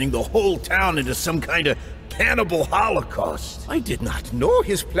 turning the whole town into some kind of cannibal holocaust. I did not know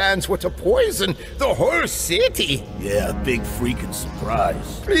his plans were to poison the whole city. Yeah, big freaking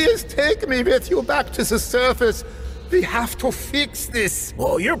surprise. Please take me with you back to the surface. We have to fix this.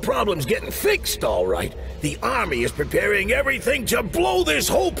 Well, your problem's getting fixed, all right. The army is preparing everything to blow this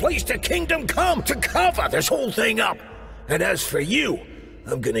whole place to kingdom come, to cover this whole thing up. And as for you,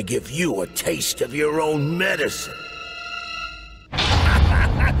 I'm gonna give you a taste of your own medicine.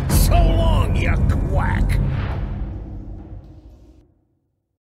 So long, you quack.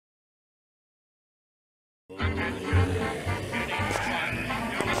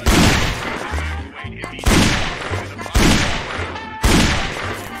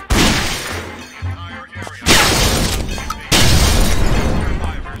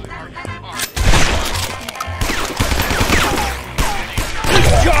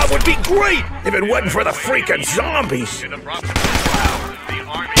 Would be great if it wasn't for the freaking zombies. The army to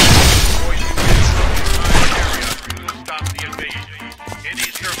stop the invasion.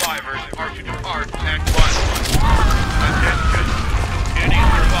 Any survivors are to depart at once. Attention! Any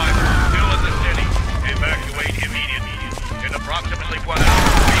survivors still in the city, evacuate immediately. In approximately 1 hour,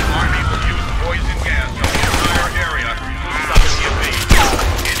 the army will use poison gas on the entire area to stop the invasion.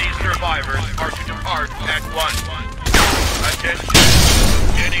 Any survivors are to depart at once. Attention!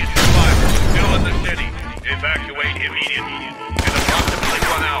 Any survivors still in the city, evacuate immediately. In approximately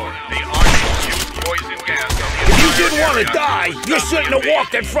 1 hour, the army will use poison gas on the If you didn't want to die, you shouldn't have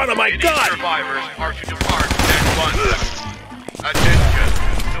walked in front of my gun. Any survivors are to depart at once. Attention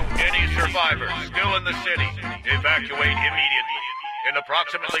to any survivors still in the city, evacuate immediately. In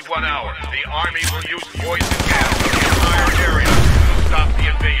approximately 1 hour, the army will use poison gas on the entire area to stop the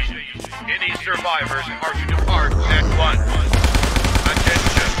invasion. Any survivors are to depart at once.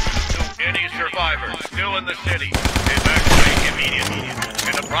 Attention to any survivors still in the city, evacuate immediately.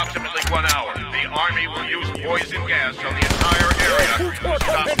 In approximately 1 hour, the army will use poison gas on the entire area to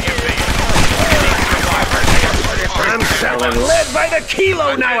stop the invasion. Any survivors are to depart I'm selling lead by the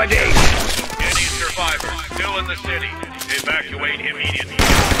kilo nowadays. Any survivors still in the city, evacuate immediately.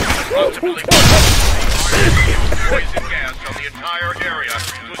 Approximately 1 hour, the army will use poison gas on the entire area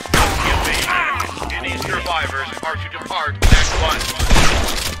to stop the invasion. Any survivors are to depart at once.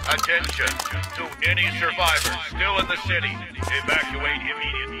 Attention to any survivors still in the city, evacuate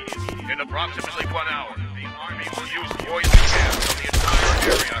immediately. In approximately 1 hour, the army will use poison gas on the entire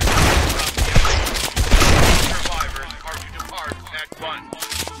area to stop the invasion. Any survivors are to depart at once.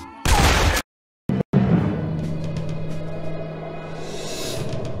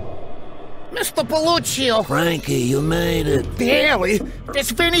 Mr. Belluccio. Frankie, you made it. Barely.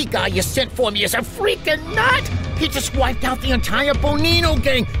 This Vinny guy you sent for me is a freaking nut. He just wiped out the entire Bonino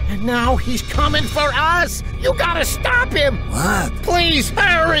gang, and now he's coming for us. You gotta stop him. What? Please,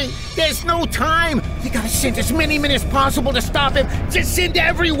 hurry. There's no time. You gotta send as many men as possible to stop him. Just send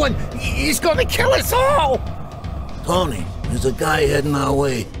everyone. He's gonna kill us all. Tony, there's a guy heading our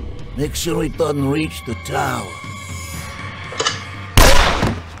way. Make sure he doesn't reach the tower.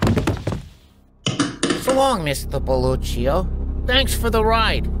 So long, Mr. Belluccio. Thanks for the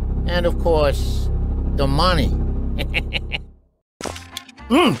ride. And of course, the money.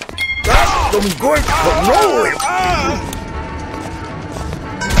 That's some Gore Cannoli!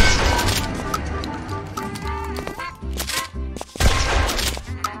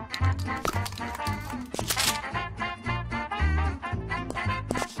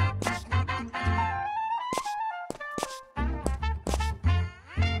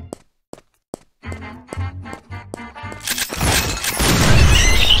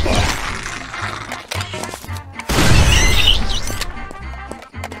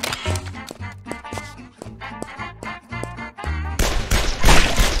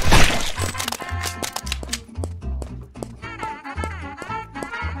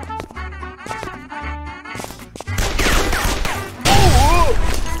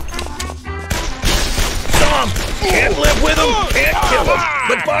 them,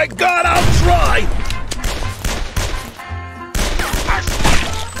 but by God, I'll try!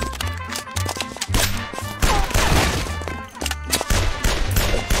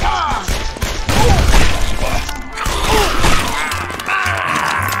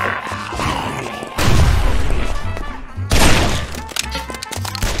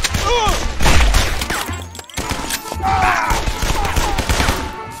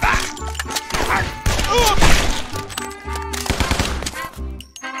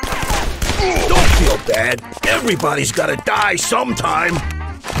 Dad, everybody's gotta die sometime.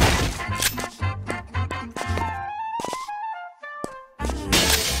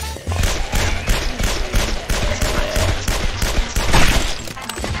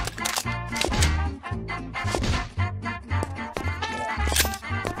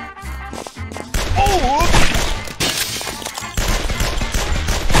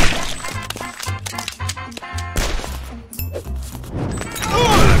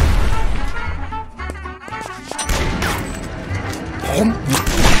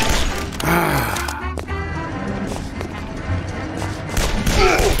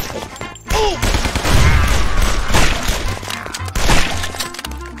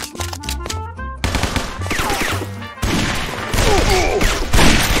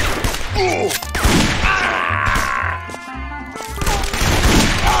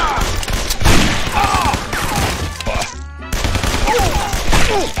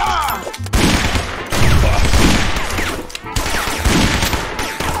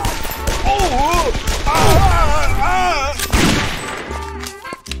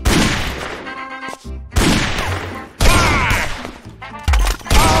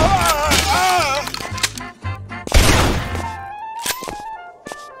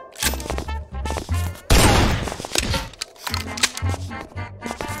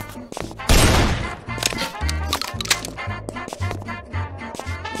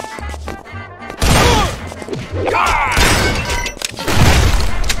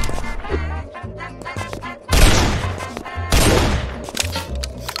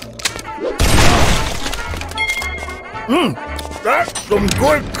 That's some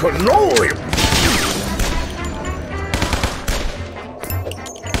good cannoli!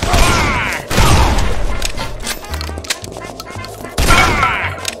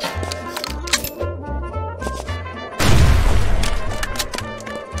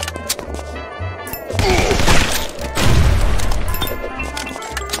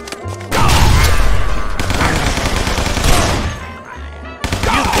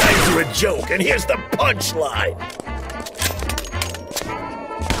 You guys are a joke, and here's the punchline!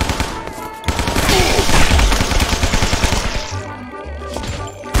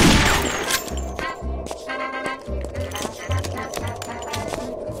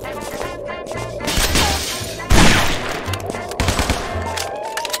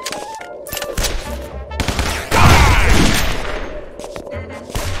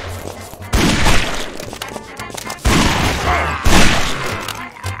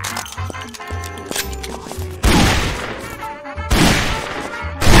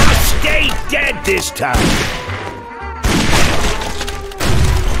 Dead this time!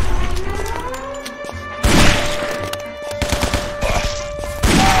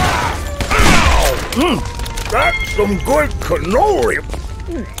 That's some good cannoli!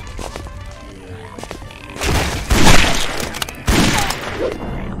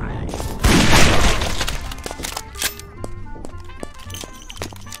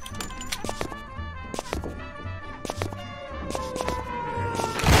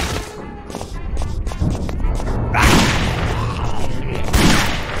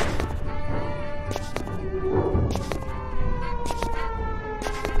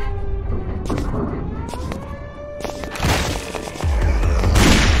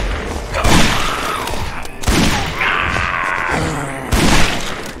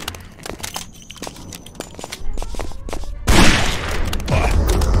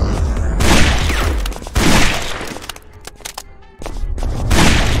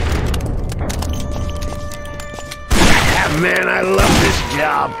 Man, I love this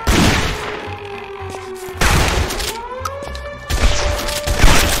job.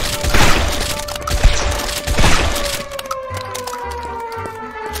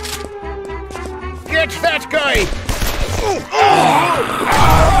 Get that guy!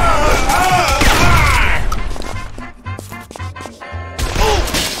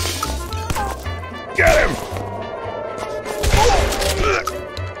 Get him!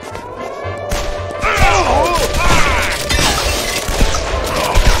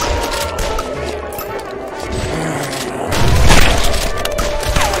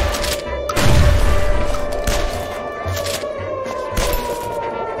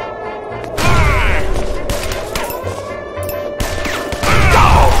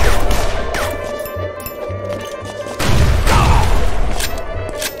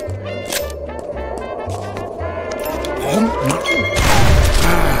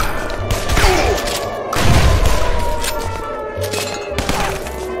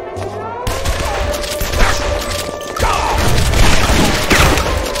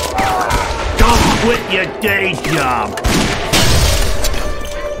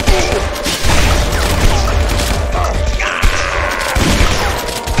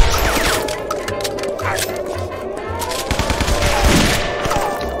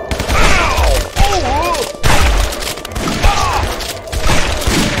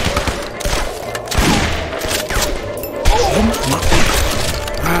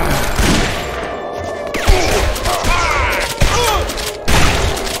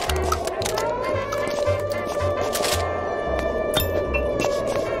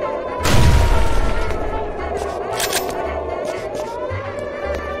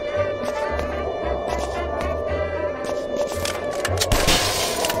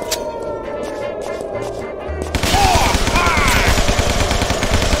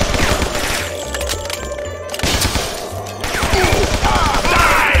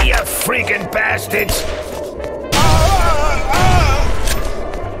 bastards!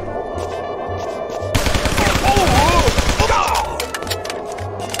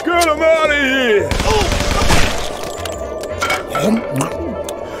 Get him out of here!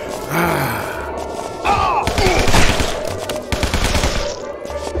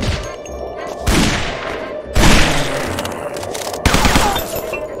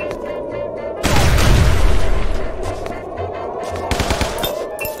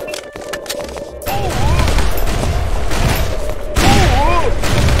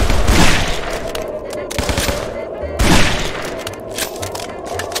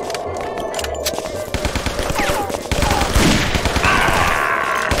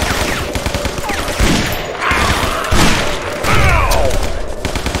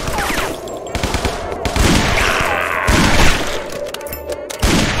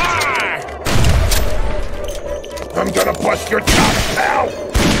 I'm gonna bust your chops, pal!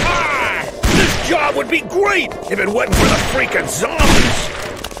 This job would be great if it wasn't for the freaking zombies!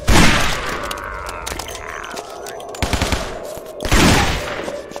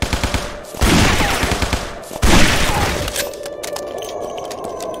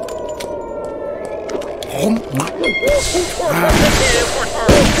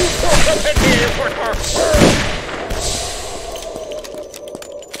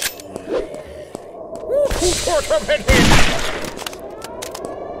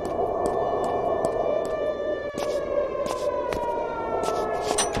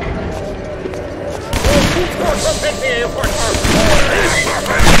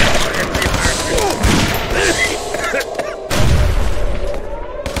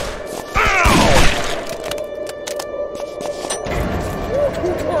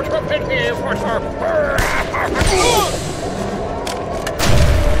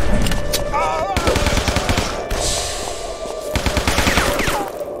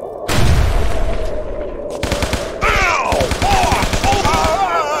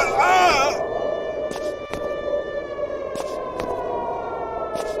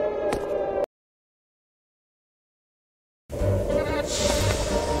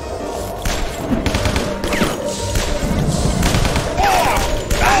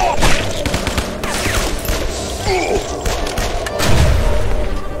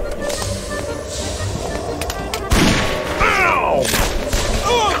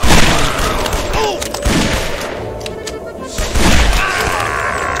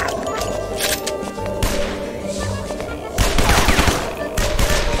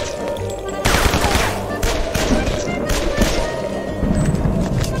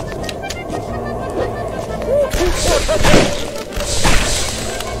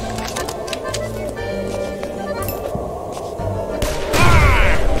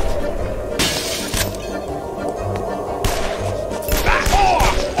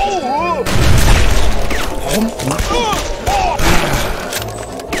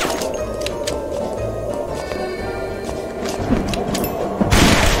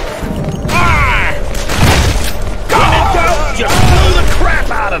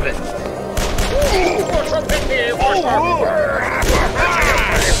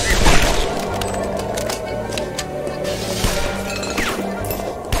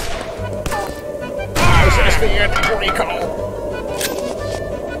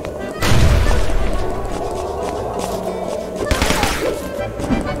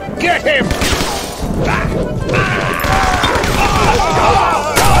 Get him!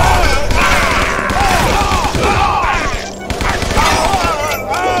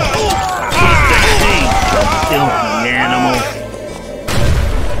 Filthy animal.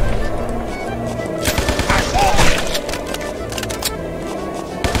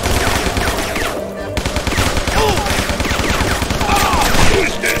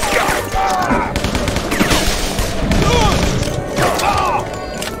 Who's this guy?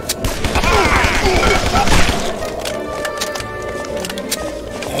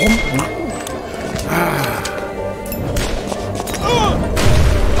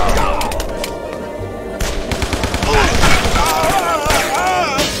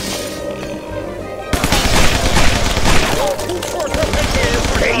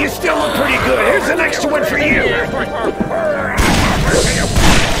 Hey, you still look pretty good. Here's an extra one for you.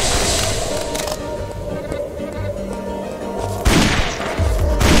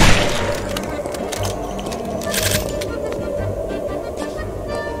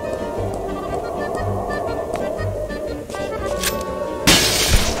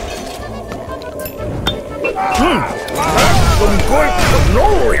 Some Gore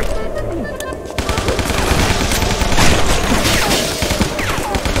Cannoli.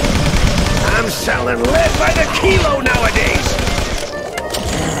 I'm selling lead by the kilo nowadays.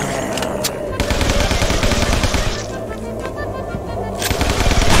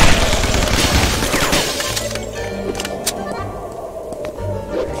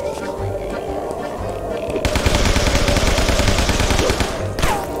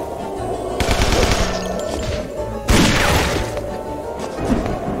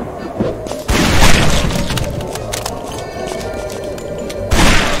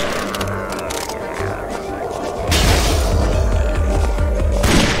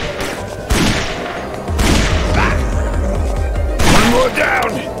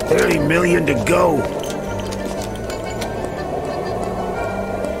 go.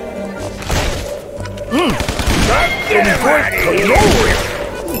 Some Gore Cannoli!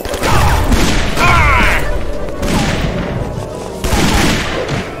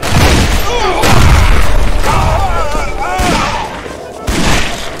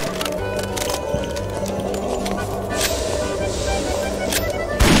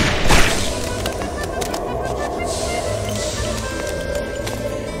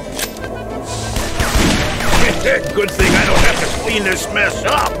 Good thing I don't have to clean this mess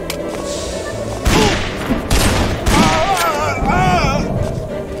up.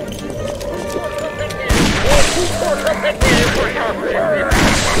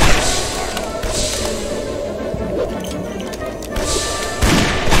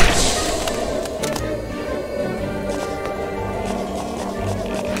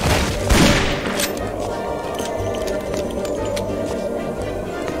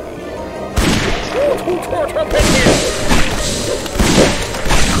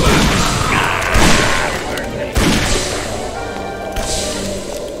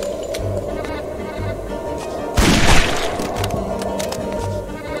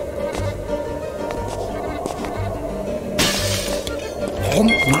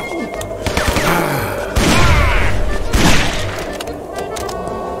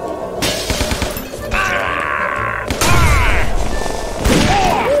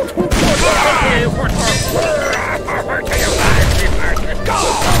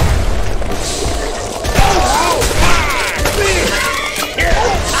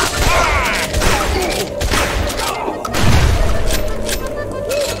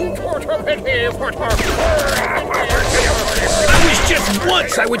 I wish just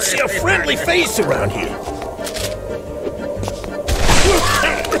once I would see a friendly face around here.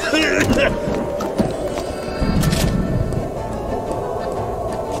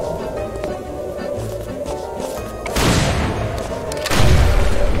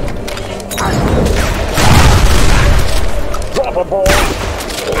 Drop a ball!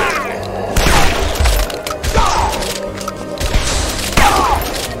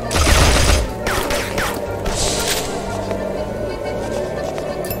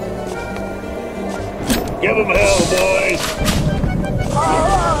 Give him hell, boys!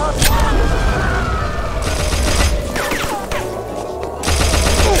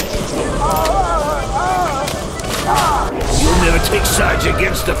 You'll never take sides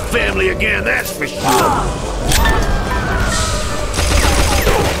against the family again, that's for sure.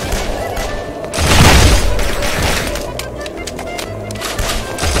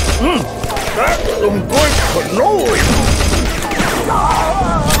 That's some Gore Cannoli!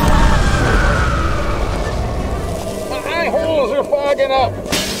 My holes are fogging up!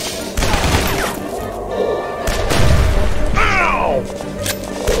 Ow!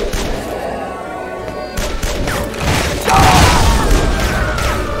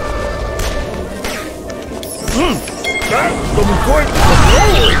 That's some Gore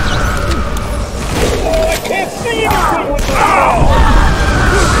Cannoli! Oh, I can't see anything with this!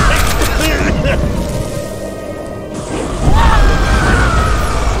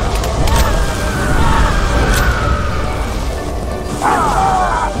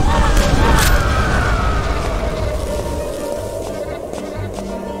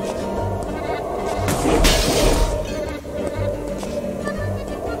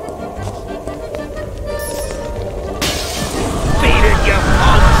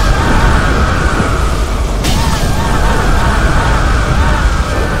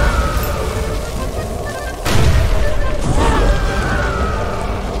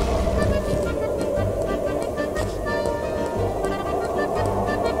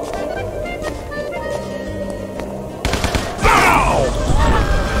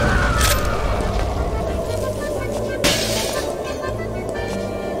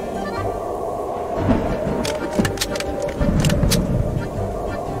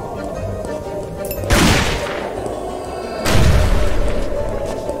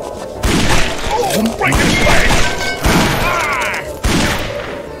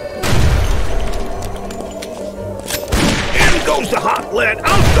 The hot lead,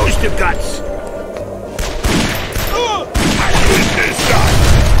 out goes the guts! I need this guy!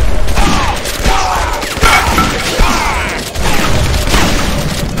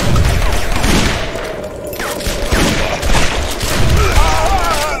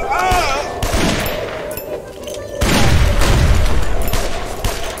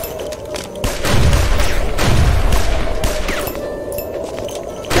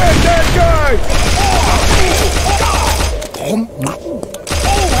 Get that guy!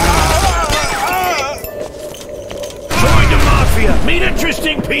 Join the mafia! area, meet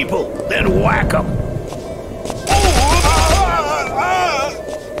interesting people, then whack them.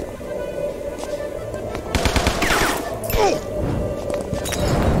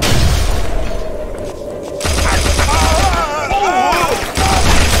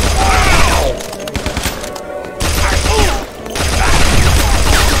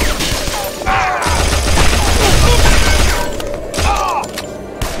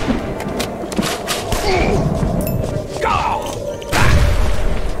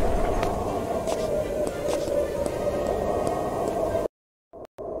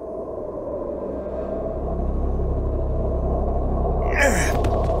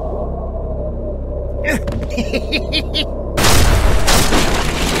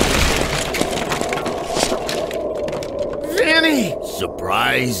 Vinny!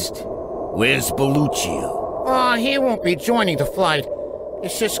 Surprised? Where's Belluccio? Oh, he won't be joining the flight.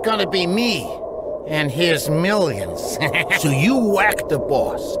 It's just gonna be me. And his millions. So you whacked the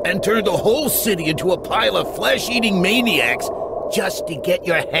boss and turned the whole city into a pile of flesh-eating maniacs just to get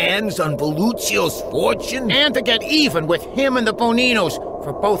your hands on Belluccio's fortune? And to get even with him and the Boninos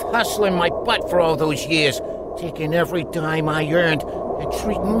for both hustling my butt for all those years, taking every dime I earned and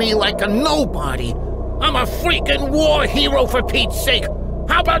treating me like a nobody. I'm a freaking war hero, for Pete's sake.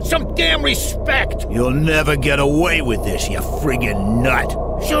 How about some damn respect? You'll never get away with this, you friggin' nut.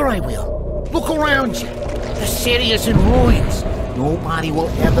 Sure I will. Look around you. The city is in ruins. Nobody will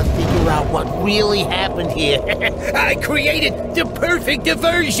ever figure out what really happened here. I created the perfect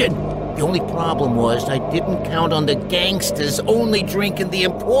diversion. The only problem was I didn't count on the gangsters only drinking the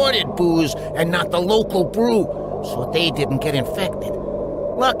imported booze and not the local brew, so they didn't get infected.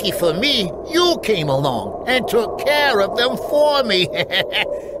 Lucky for me, you came along and took care of them for me.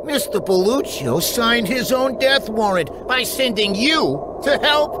 Mr. Belluccio signed his own death warrant by sending you to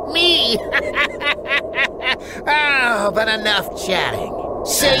help me. Oh, but enough chatting.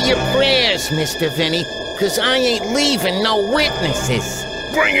 Say your prayers, Mr. Vinny, 'cause I ain't leaving no witnesses.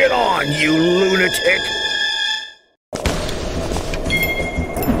 Bring it on, you lunatic!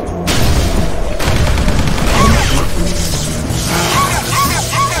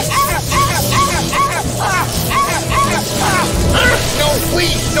 No,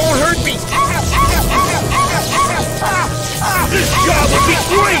 please, don't hurt me! This job would be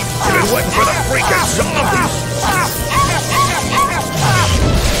great if it wasn't for the freaking zombies!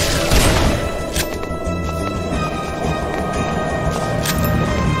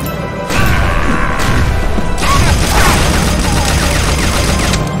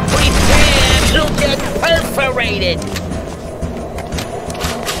 Prepare to get perforated!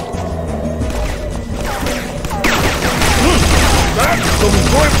 That's some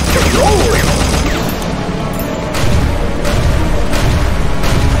Gore Cannoli!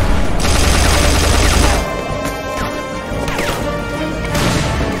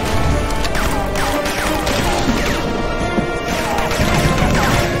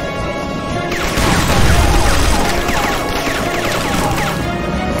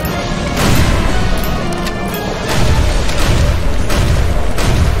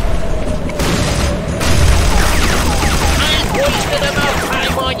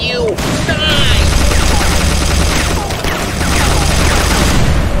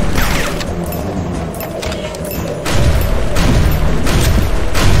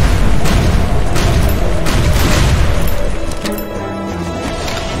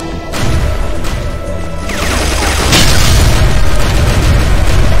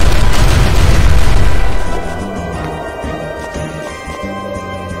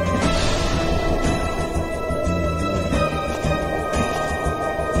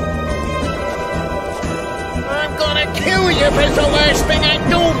 Kill you is the last thing I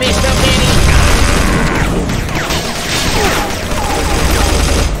do, Mr. Vinny!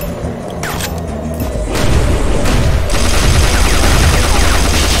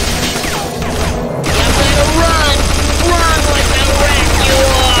 You better run! Run like the rat you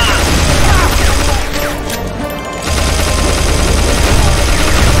are!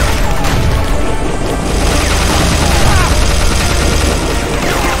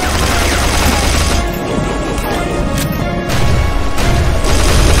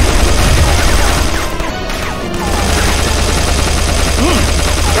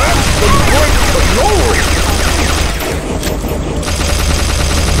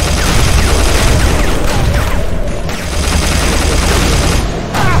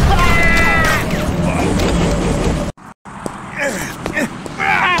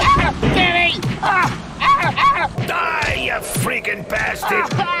 Die, you freaking bastard!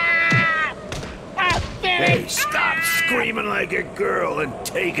 Hey, stop screaming like a girl and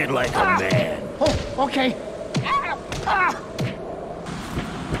take it like a man. Oh, okay.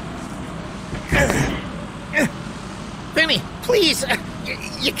 Please,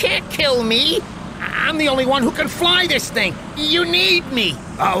 you can't kill me. I'm the only one who can fly this thing. You need me.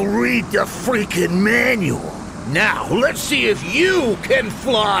 I'll read the freaking manual. Now, let's see if you can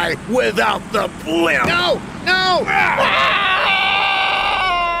fly without the blimp. No, no.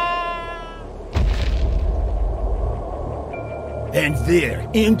 And there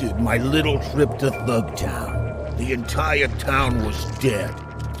ended my little trip to Thugtown. The entire town was dead.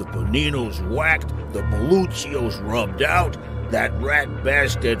 The Boninos whacked, the Belluccios rubbed out, that rat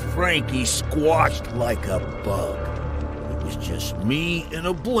bastard Frankie squashed like a bug. It was just me in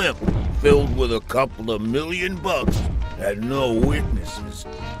a blimp filled with a couple of $1 million and no witnesses.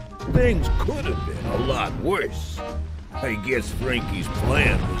 Things could have been a lot worse. I guess Frankie's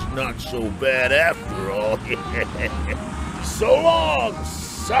plan was not so bad after all. So long,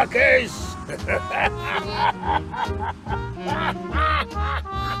 suckers!